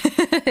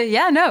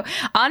 Yeah, no,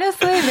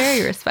 honestly,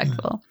 very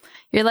respectful.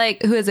 You're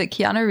like, who is it?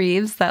 Keanu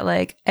Reeves, that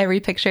like every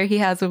picture he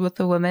has with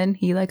a woman,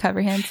 he like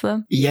hover hands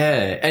them.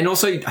 Yeah. And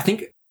also, I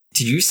think,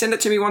 did you send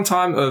it to me one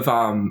time of,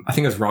 I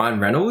think it was Ryan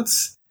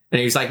Reynolds, and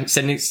he was like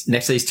sitting next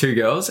to these two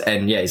girls,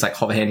 and yeah, he's like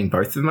hover handing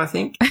both of them, I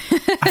think.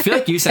 I feel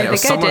like you sent it, or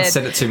someone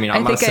sent it to me.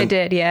 And I think I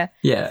did, yeah.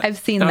 Yeah. I've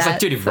seen and that. I was like,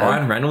 dude, if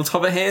Ryan Reynolds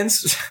hover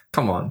hands,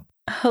 come on.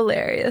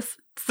 Hilarious.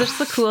 It's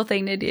just a cool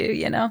thing to do,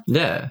 you know?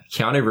 Yeah.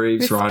 Keanu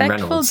Reeves, Ryan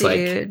Reynolds.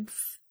 Dudes.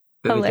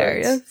 Like,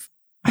 hilarious.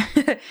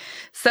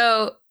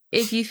 So,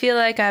 if you feel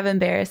like I've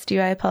embarrassed you,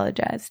 I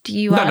apologize. Do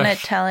you want to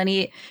tell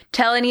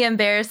any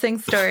embarrassing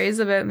stories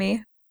about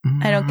me?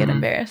 I don't get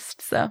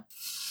embarrassed, so.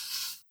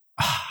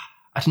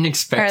 I didn't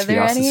expect to be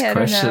asked this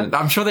question.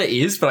 I'm sure there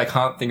is, but I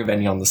can't think of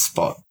any on the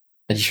spot.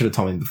 And you should have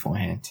told me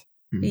beforehand.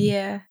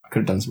 Yeah. I could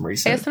have done some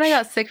research. I guess when I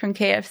got sick from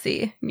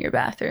KFC in your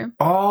bathroom.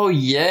 Oh,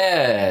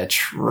 yeah.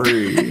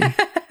 True.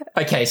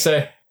 Okay,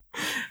 so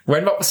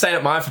when Mop was staying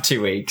at mine for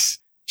 2 weeks,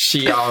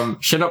 she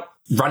ended up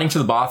running to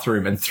the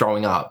bathroom and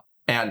throwing up.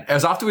 And it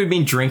was after we'd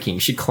been drinking.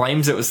 She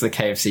claims it was the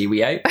KFC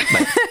we ate,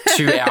 like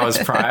 2 hours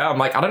prior. I'm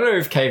like, I don't know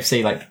if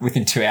KFC, like,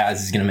 within 2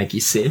 hours is going to make you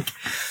sick.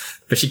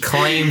 But she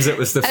claims it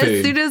was the food.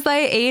 As soon as I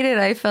ate it,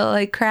 I felt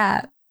like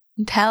crap.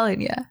 I'm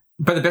telling you.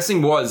 But the best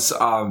thing was,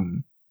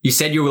 you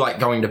said you were, like,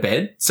 going to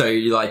bed. So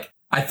you like,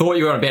 I thought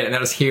you were on bed, and I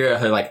just hear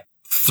her, like,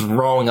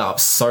 throwing up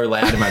so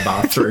loud in my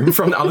bathroom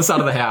from the other side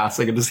of the house.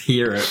 I could just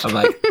hear it. I'm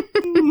like,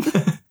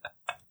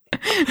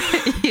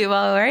 you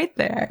all right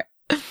there.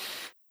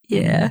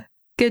 Yeah.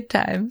 Good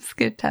times.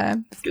 Good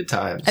times. Good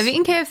times. I've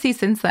eaten KFC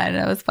since then,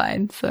 and I was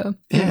fine. So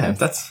yeah,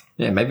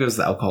 maybe it was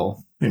the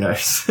alcohol. Who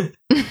knows?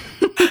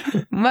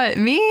 What,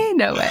 me?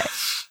 No way.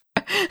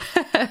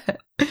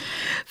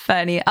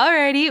 Funny.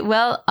 Alrighty.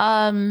 Well,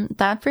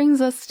 that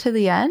brings us to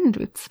the end.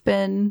 It's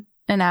been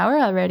an hour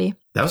already.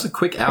 That was a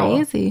quick hour.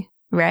 Crazy,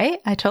 right?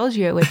 I told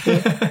you it would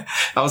be.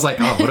 I was like,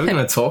 oh, what are we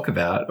going to talk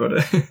about?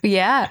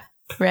 Yeah,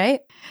 right.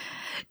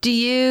 Do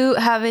you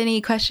have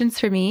any questions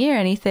for me or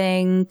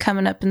anything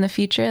coming up in the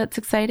future that's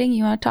exciting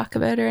you want to talk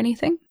about or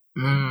anything?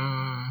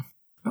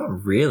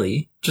 Not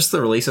really. Just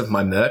the release of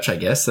my merch, I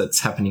guess,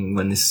 that's happening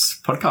when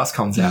this podcast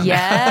comes out.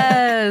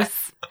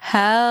 Yes.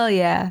 Hell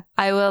yeah.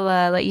 I will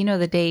let you know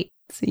the date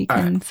so you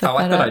can set I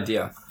like that that up.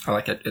 idea. I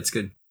like it. It's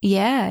good.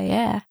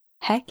 Yeah.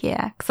 Heck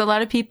yeah. Because a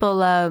lot of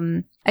people,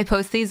 I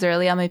post these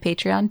early on my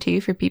Patreon too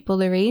for people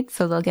to read.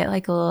 So they'll get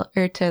like a little,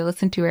 or to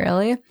listen to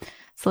early.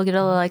 So they'll get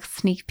a little like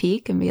sneak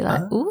peek and be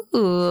like,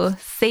 ooh,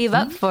 save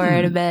up for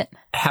it a bit.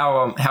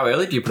 How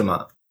early do you put them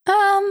up?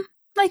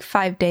 Like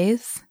 5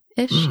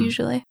 days-ish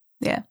usually.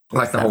 Yeah.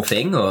 Like the whole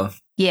thing or?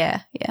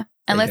 Yeah.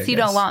 Unless you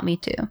don't want me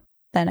to,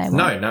 then I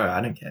won't. No,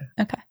 I don't care.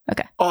 Okay.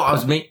 Oh, I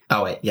was me.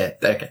 Oh, wait. Yeah.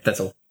 Okay. That's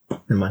all.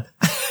 Never mind.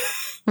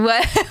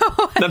 What?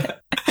 No,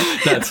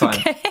 it's fine.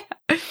 Okay.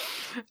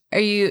 Are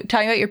you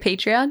talking about your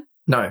Patreon?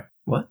 No.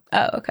 What?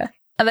 Oh, okay.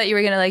 I thought you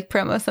were going to like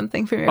promo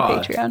something from your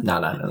Patreon.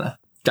 No.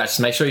 Just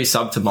make sure you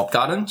sub to Mop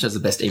Garden, which is the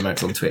best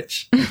emotes on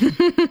Twitch.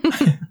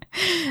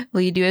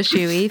 Will you do a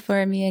shoey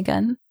for me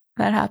again?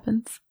 That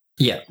happens.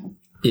 Yeah.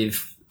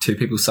 If 2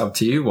 people sub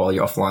to you while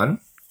you're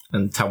offline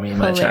and tell me in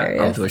my chat,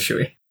 I'll do a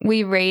shoey.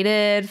 We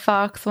raided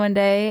Fox one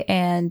day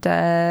and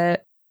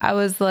I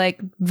was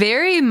like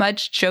very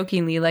much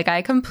jokingly, like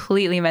I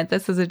completely meant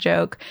this as a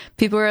joke.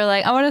 People were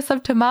like, I want to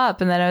sub to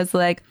Mop. And then I was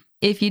like,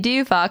 if you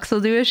do, Fox will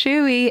do a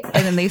shoey.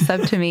 And then they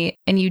subbed to me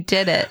and you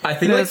did it. I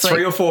think like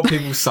 3 or 4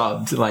 people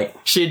subbed. Like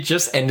she had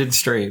just ended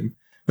stream,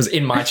 was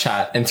in my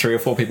chat, and 3 or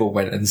 4 people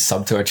went and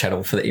subbed to her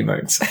channel for the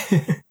emotes.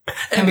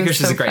 And because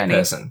she's a great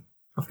person,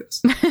 of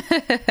course.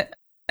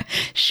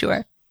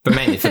 Sure. But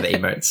mainly for the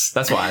emotes.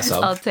 That's why I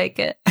subbed. I'll take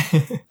it.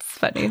 It's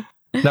funny.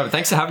 No, but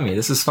thanks for having me.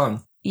 This is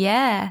fun.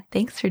 Yeah,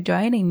 thanks for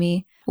joining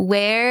me.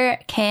 Where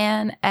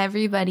can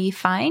everybody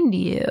find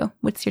you?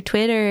 What's your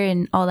Twitter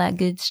and all that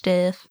good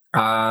stuff?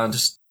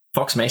 Just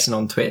Fox Mason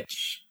on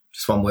Twitch.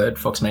 Just one word,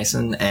 Fox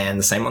Mason, and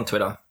the same on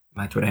Twitter.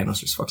 My Twitter handle is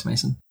just Fox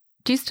Mason.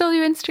 Do you still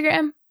do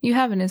Instagram? You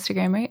have an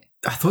Instagram, right?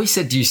 I thought you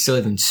said, do you still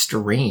even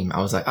stream?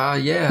 I was like,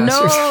 yeah.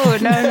 No.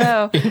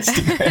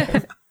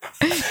 Instagram.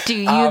 Do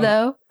you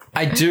though?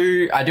 I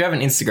do have an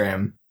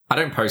Instagram. I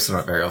don't post on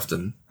it very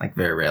often, like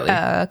very rarely.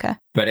 Oh, okay.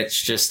 But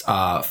it's just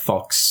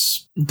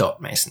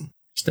fox.mason.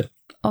 Just a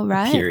all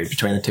right. period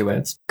between the 2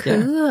 words. Cool.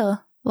 Yeah.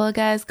 Well,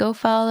 guys, go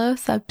follow,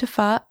 sub to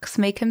Fox,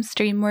 make him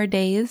stream more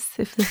days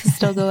if this is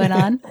still going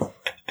on.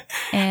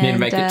 And need to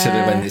make it to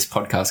when this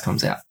podcast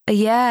comes out.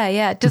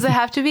 Yeah. Does it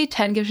have to be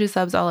 10 gives you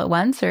subs all at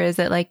once, or is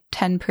it like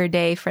 10 per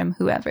day from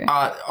whoever?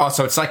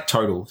 So it's like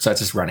total. So it's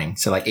just running.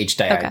 So like each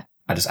day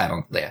I just add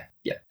on there.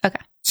 Yeah. Okay.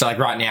 So like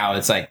right now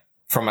it's like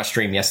from my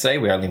stream yesterday,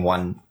 we're only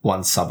one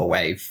sub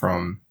away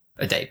from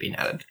a day being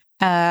added.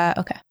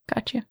 Okay.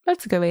 Got you.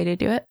 That's a good way to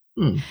do it.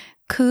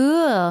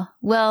 Cool.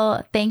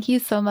 Well, thank you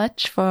so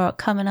much for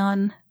coming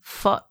on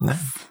Fox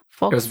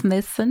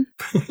Mason.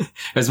 It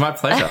was my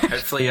pleasure.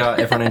 Hopefully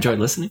everyone enjoyed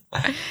listening.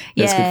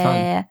 It was good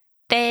fun.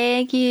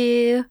 Thank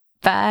you.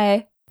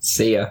 Bye.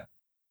 See ya.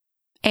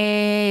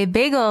 A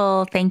big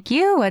ol' thank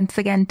you once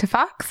again to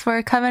Fox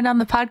for coming on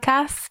the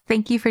podcast.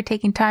 Thank you for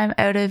taking time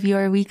out of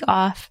your week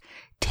off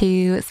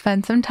to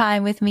spend some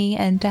time with me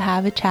and to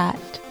have a chat.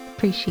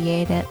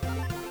 Appreciate it.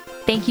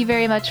 Thank you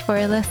very much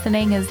for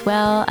listening as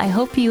well. I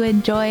hope you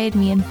enjoyed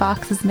me and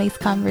Fox's nice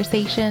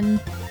conversation.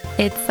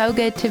 It's so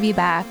good to be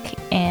back,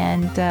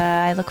 and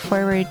I look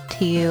forward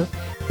to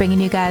bringing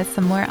you guys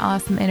some more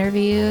awesome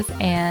interviews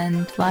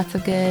and lots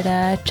of good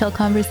chill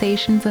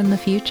conversations in the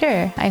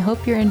future. I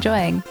hope you're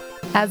enjoying.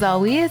 As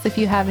always, if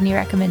you have any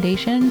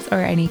recommendations or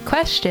any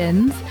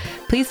questions,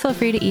 please feel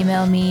free to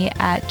email me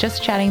at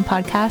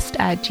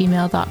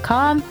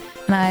justchattingpodcast@gmail.com.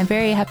 And I'm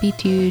very happy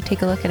to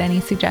take a look at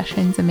any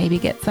suggestions and maybe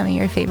get some of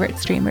your favorite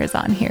streamers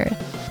on here.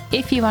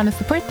 If you want to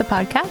support the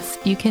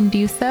podcast, you can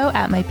do so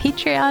at my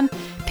Patreon,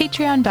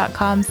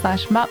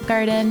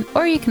 patreon.com/mopgarden,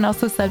 or you can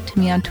also sub to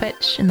me on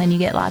Twitch, and then you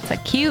get lots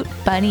of cute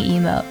bunny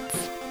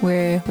emotes.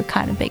 We're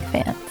kind of big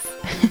fans.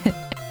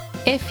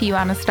 If you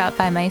want to stop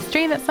by my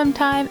stream at some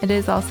time, it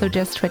is also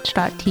just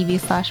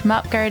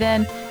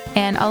twitch.tv/mopgarden.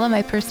 And all of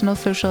my personal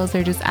socials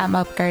are just at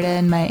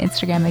mopgarden, my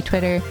Instagram, my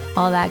Twitter,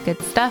 all that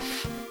good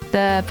stuff.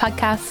 The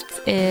podcast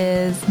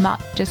is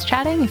Mop Just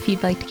Chatting if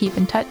you'd like to keep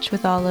in touch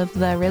with all of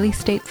the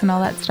release dates and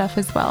all that stuff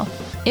as well.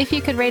 If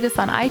you could rate us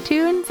on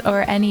iTunes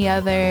or any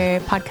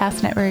other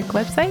podcast network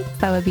websites,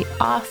 that would be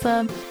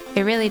awesome.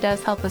 It really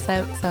does help us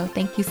out, so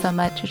thank you so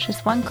much. It's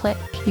just one click.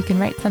 You can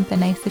write something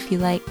nice if you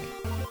like.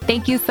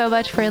 Thank you so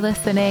much for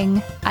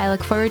listening. I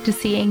look forward to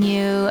seeing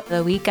you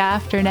the week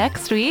after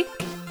next week.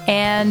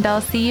 And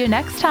I'll see you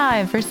next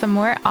time for some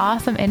more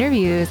awesome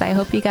interviews. I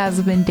hope you guys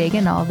have been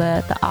digging all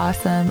the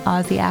awesome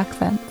Aussie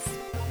accents.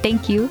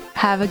 Thank you.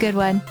 Have a good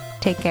one.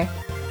 Take care.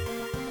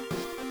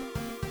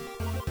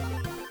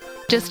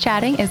 Just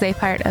Chatting is a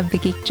part of the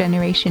Geek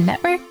Generation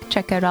Network.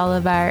 Check out all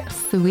of our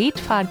sweet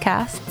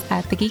podcasts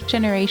at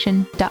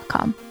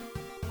thegeekgeneration.com.